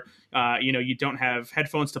 or you don't have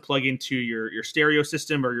headphones to plug into your stereo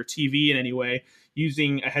system or your TV in any way,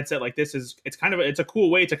 using a headset like this it's a cool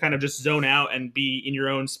way to kind of just zone out and be in your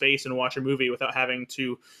own space and watch a movie without having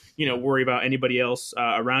to worry about anybody else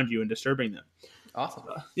around you and disturbing them. Awesome.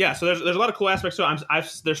 Yeah, so there's a lot of cool aspects. So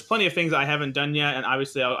there's plenty of things I haven't done yet, and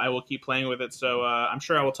obviously I will keep playing with it. So I'm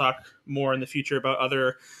sure I will talk more in the future about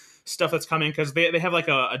other stuff that's coming, because they have like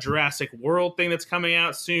a Jurassic World thing that's coming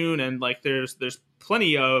out soon, and like there's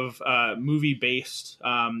plenty of movie based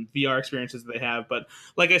VR experiences that they have. But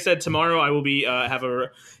like I said, tomorrow I will be have a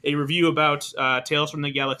review about Tales from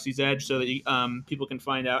the Galaxy's Edge, so that people can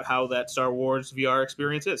find out how that Star Wars VR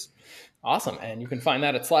experience is. Awesome. And you can find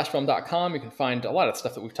that at slashfilm.com. You can find a lot of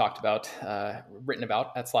stuff that we've talked about, written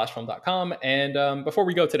about at slashfilm.com. And before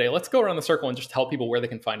we go today, let's go around the circle and just tell people where they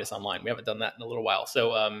can find us online. We haven't done that in a little while.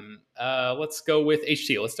 So let's go with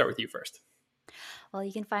HT. Let's start with you first. Well,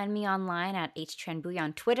 you can find me online at HTranBui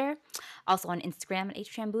on Twitter, also on Instagram at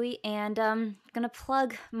HTranBui, and I'm going to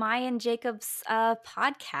plug my and Jacob's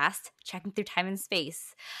podcast, Trekking Through Time and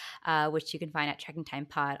Space, which you can find at Trekking Time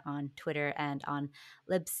Pod on Twitter and on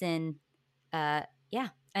Libsyn, and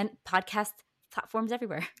podcast platforms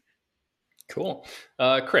everywhere. Cool.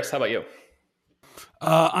 Chris, how about you?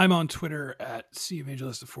 I'm on Twitter at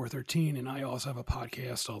CEvangelista413, and I also have a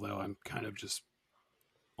podcast, although I'm kind of just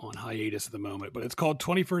on hiatus at the moment, but it's called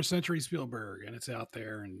 21st Century Spielberg, and it's out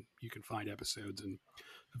there, and you can find episodes, and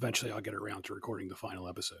eventually I'll get around to recording the final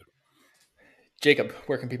episode. Jacob,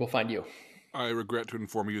 where can people find you? I regret to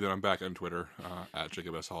inform you that I'm back on Twitter at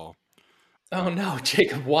Jacob S. Hall. Oh no,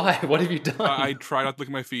 Jacob, why? What have you done? I try not to look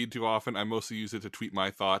at my feed too often. I mostly use it to tweet my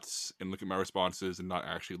thoughts and look at my responses and not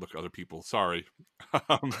actually look at other people. Sorry.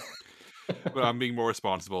 But I'm being more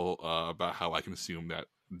responsible about how I consume that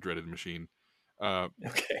dreaded machine.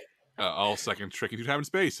 Okay. I'll second Trekking Through Time and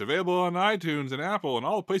Space, available on iTunes and Apple and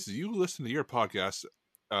all the places you listen to your podcasts.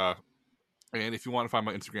 And if you want to find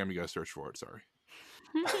my Instagram, you gotta search for it. Sorry.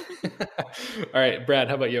 All right, Brad,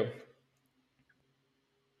 how about you?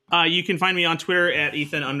 You can find me on Twitter at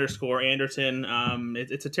Ethan_Anderton.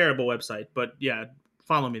 It's a terrible website, but yeah,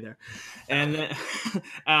 follow me there. And then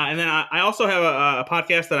I also have a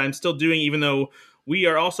podcast that I'm still doing, even though we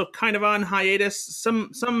are also kind of on hiatus,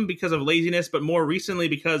 some because of laziness, but more recently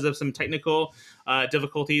because of some technical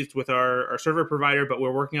difficulties with our server provider. But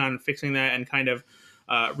we're working on fixing that and kind of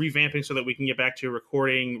revamping so that we can get back to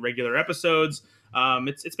recording regular episodes.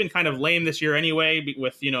 It's been kind of lame this year anyway,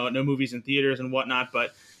 with no movies in theaters and whatnot,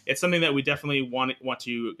 but it's something that we definitely want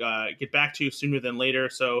to get back to sooner than later.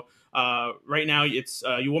 So right now, it's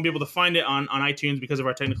you won't be able to find it on iTunes because of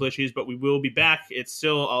our technical issues, but we will be back. It's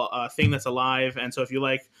still a thing that's alive, and so if you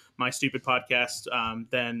like my stupid podcast,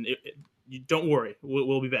 then you don't worry,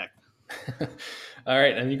 we'll be back. All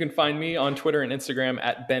right, and you can find me on Twitter and Instagram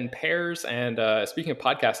at Ben Pears. And speaking of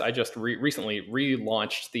podcasts, I just recently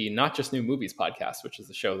relaunched the Not Just New Movies podcast, which is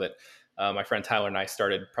the show that my friend Tyler and I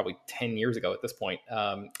started probably 10 years ago at this point.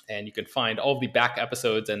 And you can find all of the back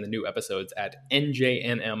episodes and the new episodes at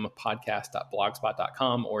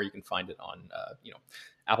njnmpodcast.blogspot.com, or you can find it on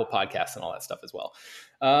Apple Podcasts, and all that stuff as well.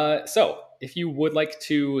 So if you would like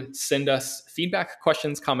to send us feedback,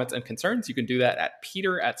 questions, comments, and concerns, you can do that at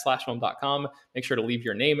peter@slashfilm.com. Make sure to leave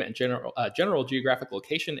your name and general geographic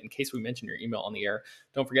location in case we mention your email on the air.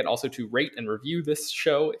 Don't forget also to rate and review this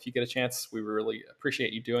show if you get a chance. We really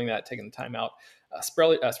appreciate you doing that, taking the time out.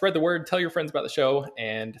 Spread the word, tell your friends about the show,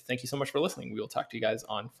 and thank you so much for listening. We will talk to you guys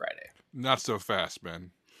on Friday. Not so fast,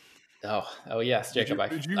 Ben. Oh yes, Jacob.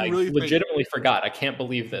 Did you I really legitimately forgot. I can't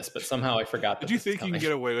believe this, but somehow I forgot. Did you think you can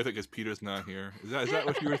get away with it because Peter's not here? Is that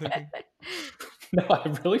what you were thinking? No, I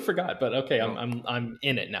really forgot. But okay, I'm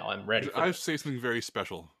in it now. I'm ready. I say something very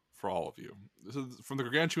special for all of you. This is from the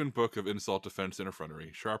gargantuan book of insult, defense, and effrontery,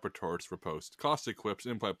 sharp retorts, riposte, caustic quips,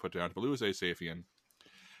 implied put down, Beluze Saphian.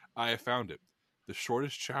 I have found it. The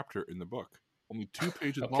shortest chapter in the book. Only 2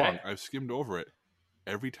 pages long. I've skimmed over it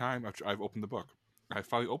every time I've opened the book. I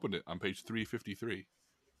finally opened it on page 353.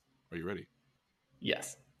 Are you ready?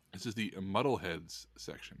 Yes. This is the Muddleheads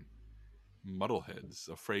section. Muddleheads,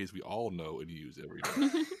 a phrase we all know and use every day.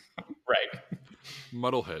 Right.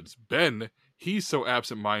 Muddleheads. Ben, he's so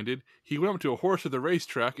absent-minded, he went up to a horse at the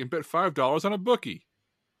racetrack and bet $5 on a bookie.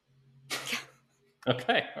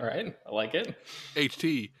 Okay, all right. I like it.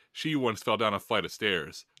 HT, she once fell down a flight of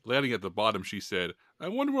stairs. Landing at the bottom, she said, I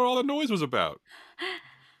wonder what all the noise was about.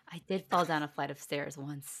 I did fall down a flight of stairs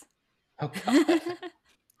once. Oh, God.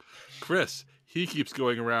 Chris, he keeps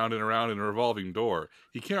going around and around in a revolving door.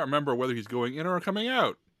 He can't remember whether he's going in or coming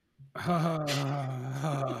out.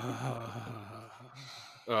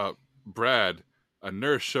 Brad, a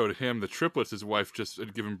nurse showed him the triplets his wife just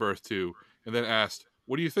had given birth to, and then asked,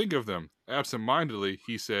 what do you think of them? Absent-mindedly,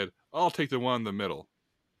 he said, I'll take the one in the middle.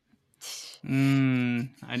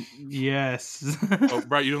 Yes. Oh,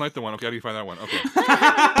 Brad, you didn't like the one. Okay, how do you find that one? Okay.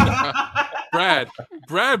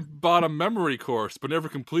 Brad bought a memory course, but never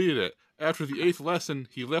completed it. After the 8th lesson,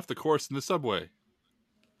 he left the course in the subway.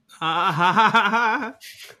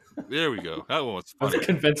 There we go. That one was funny. That's a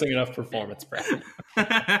convincing enough performance, Brad.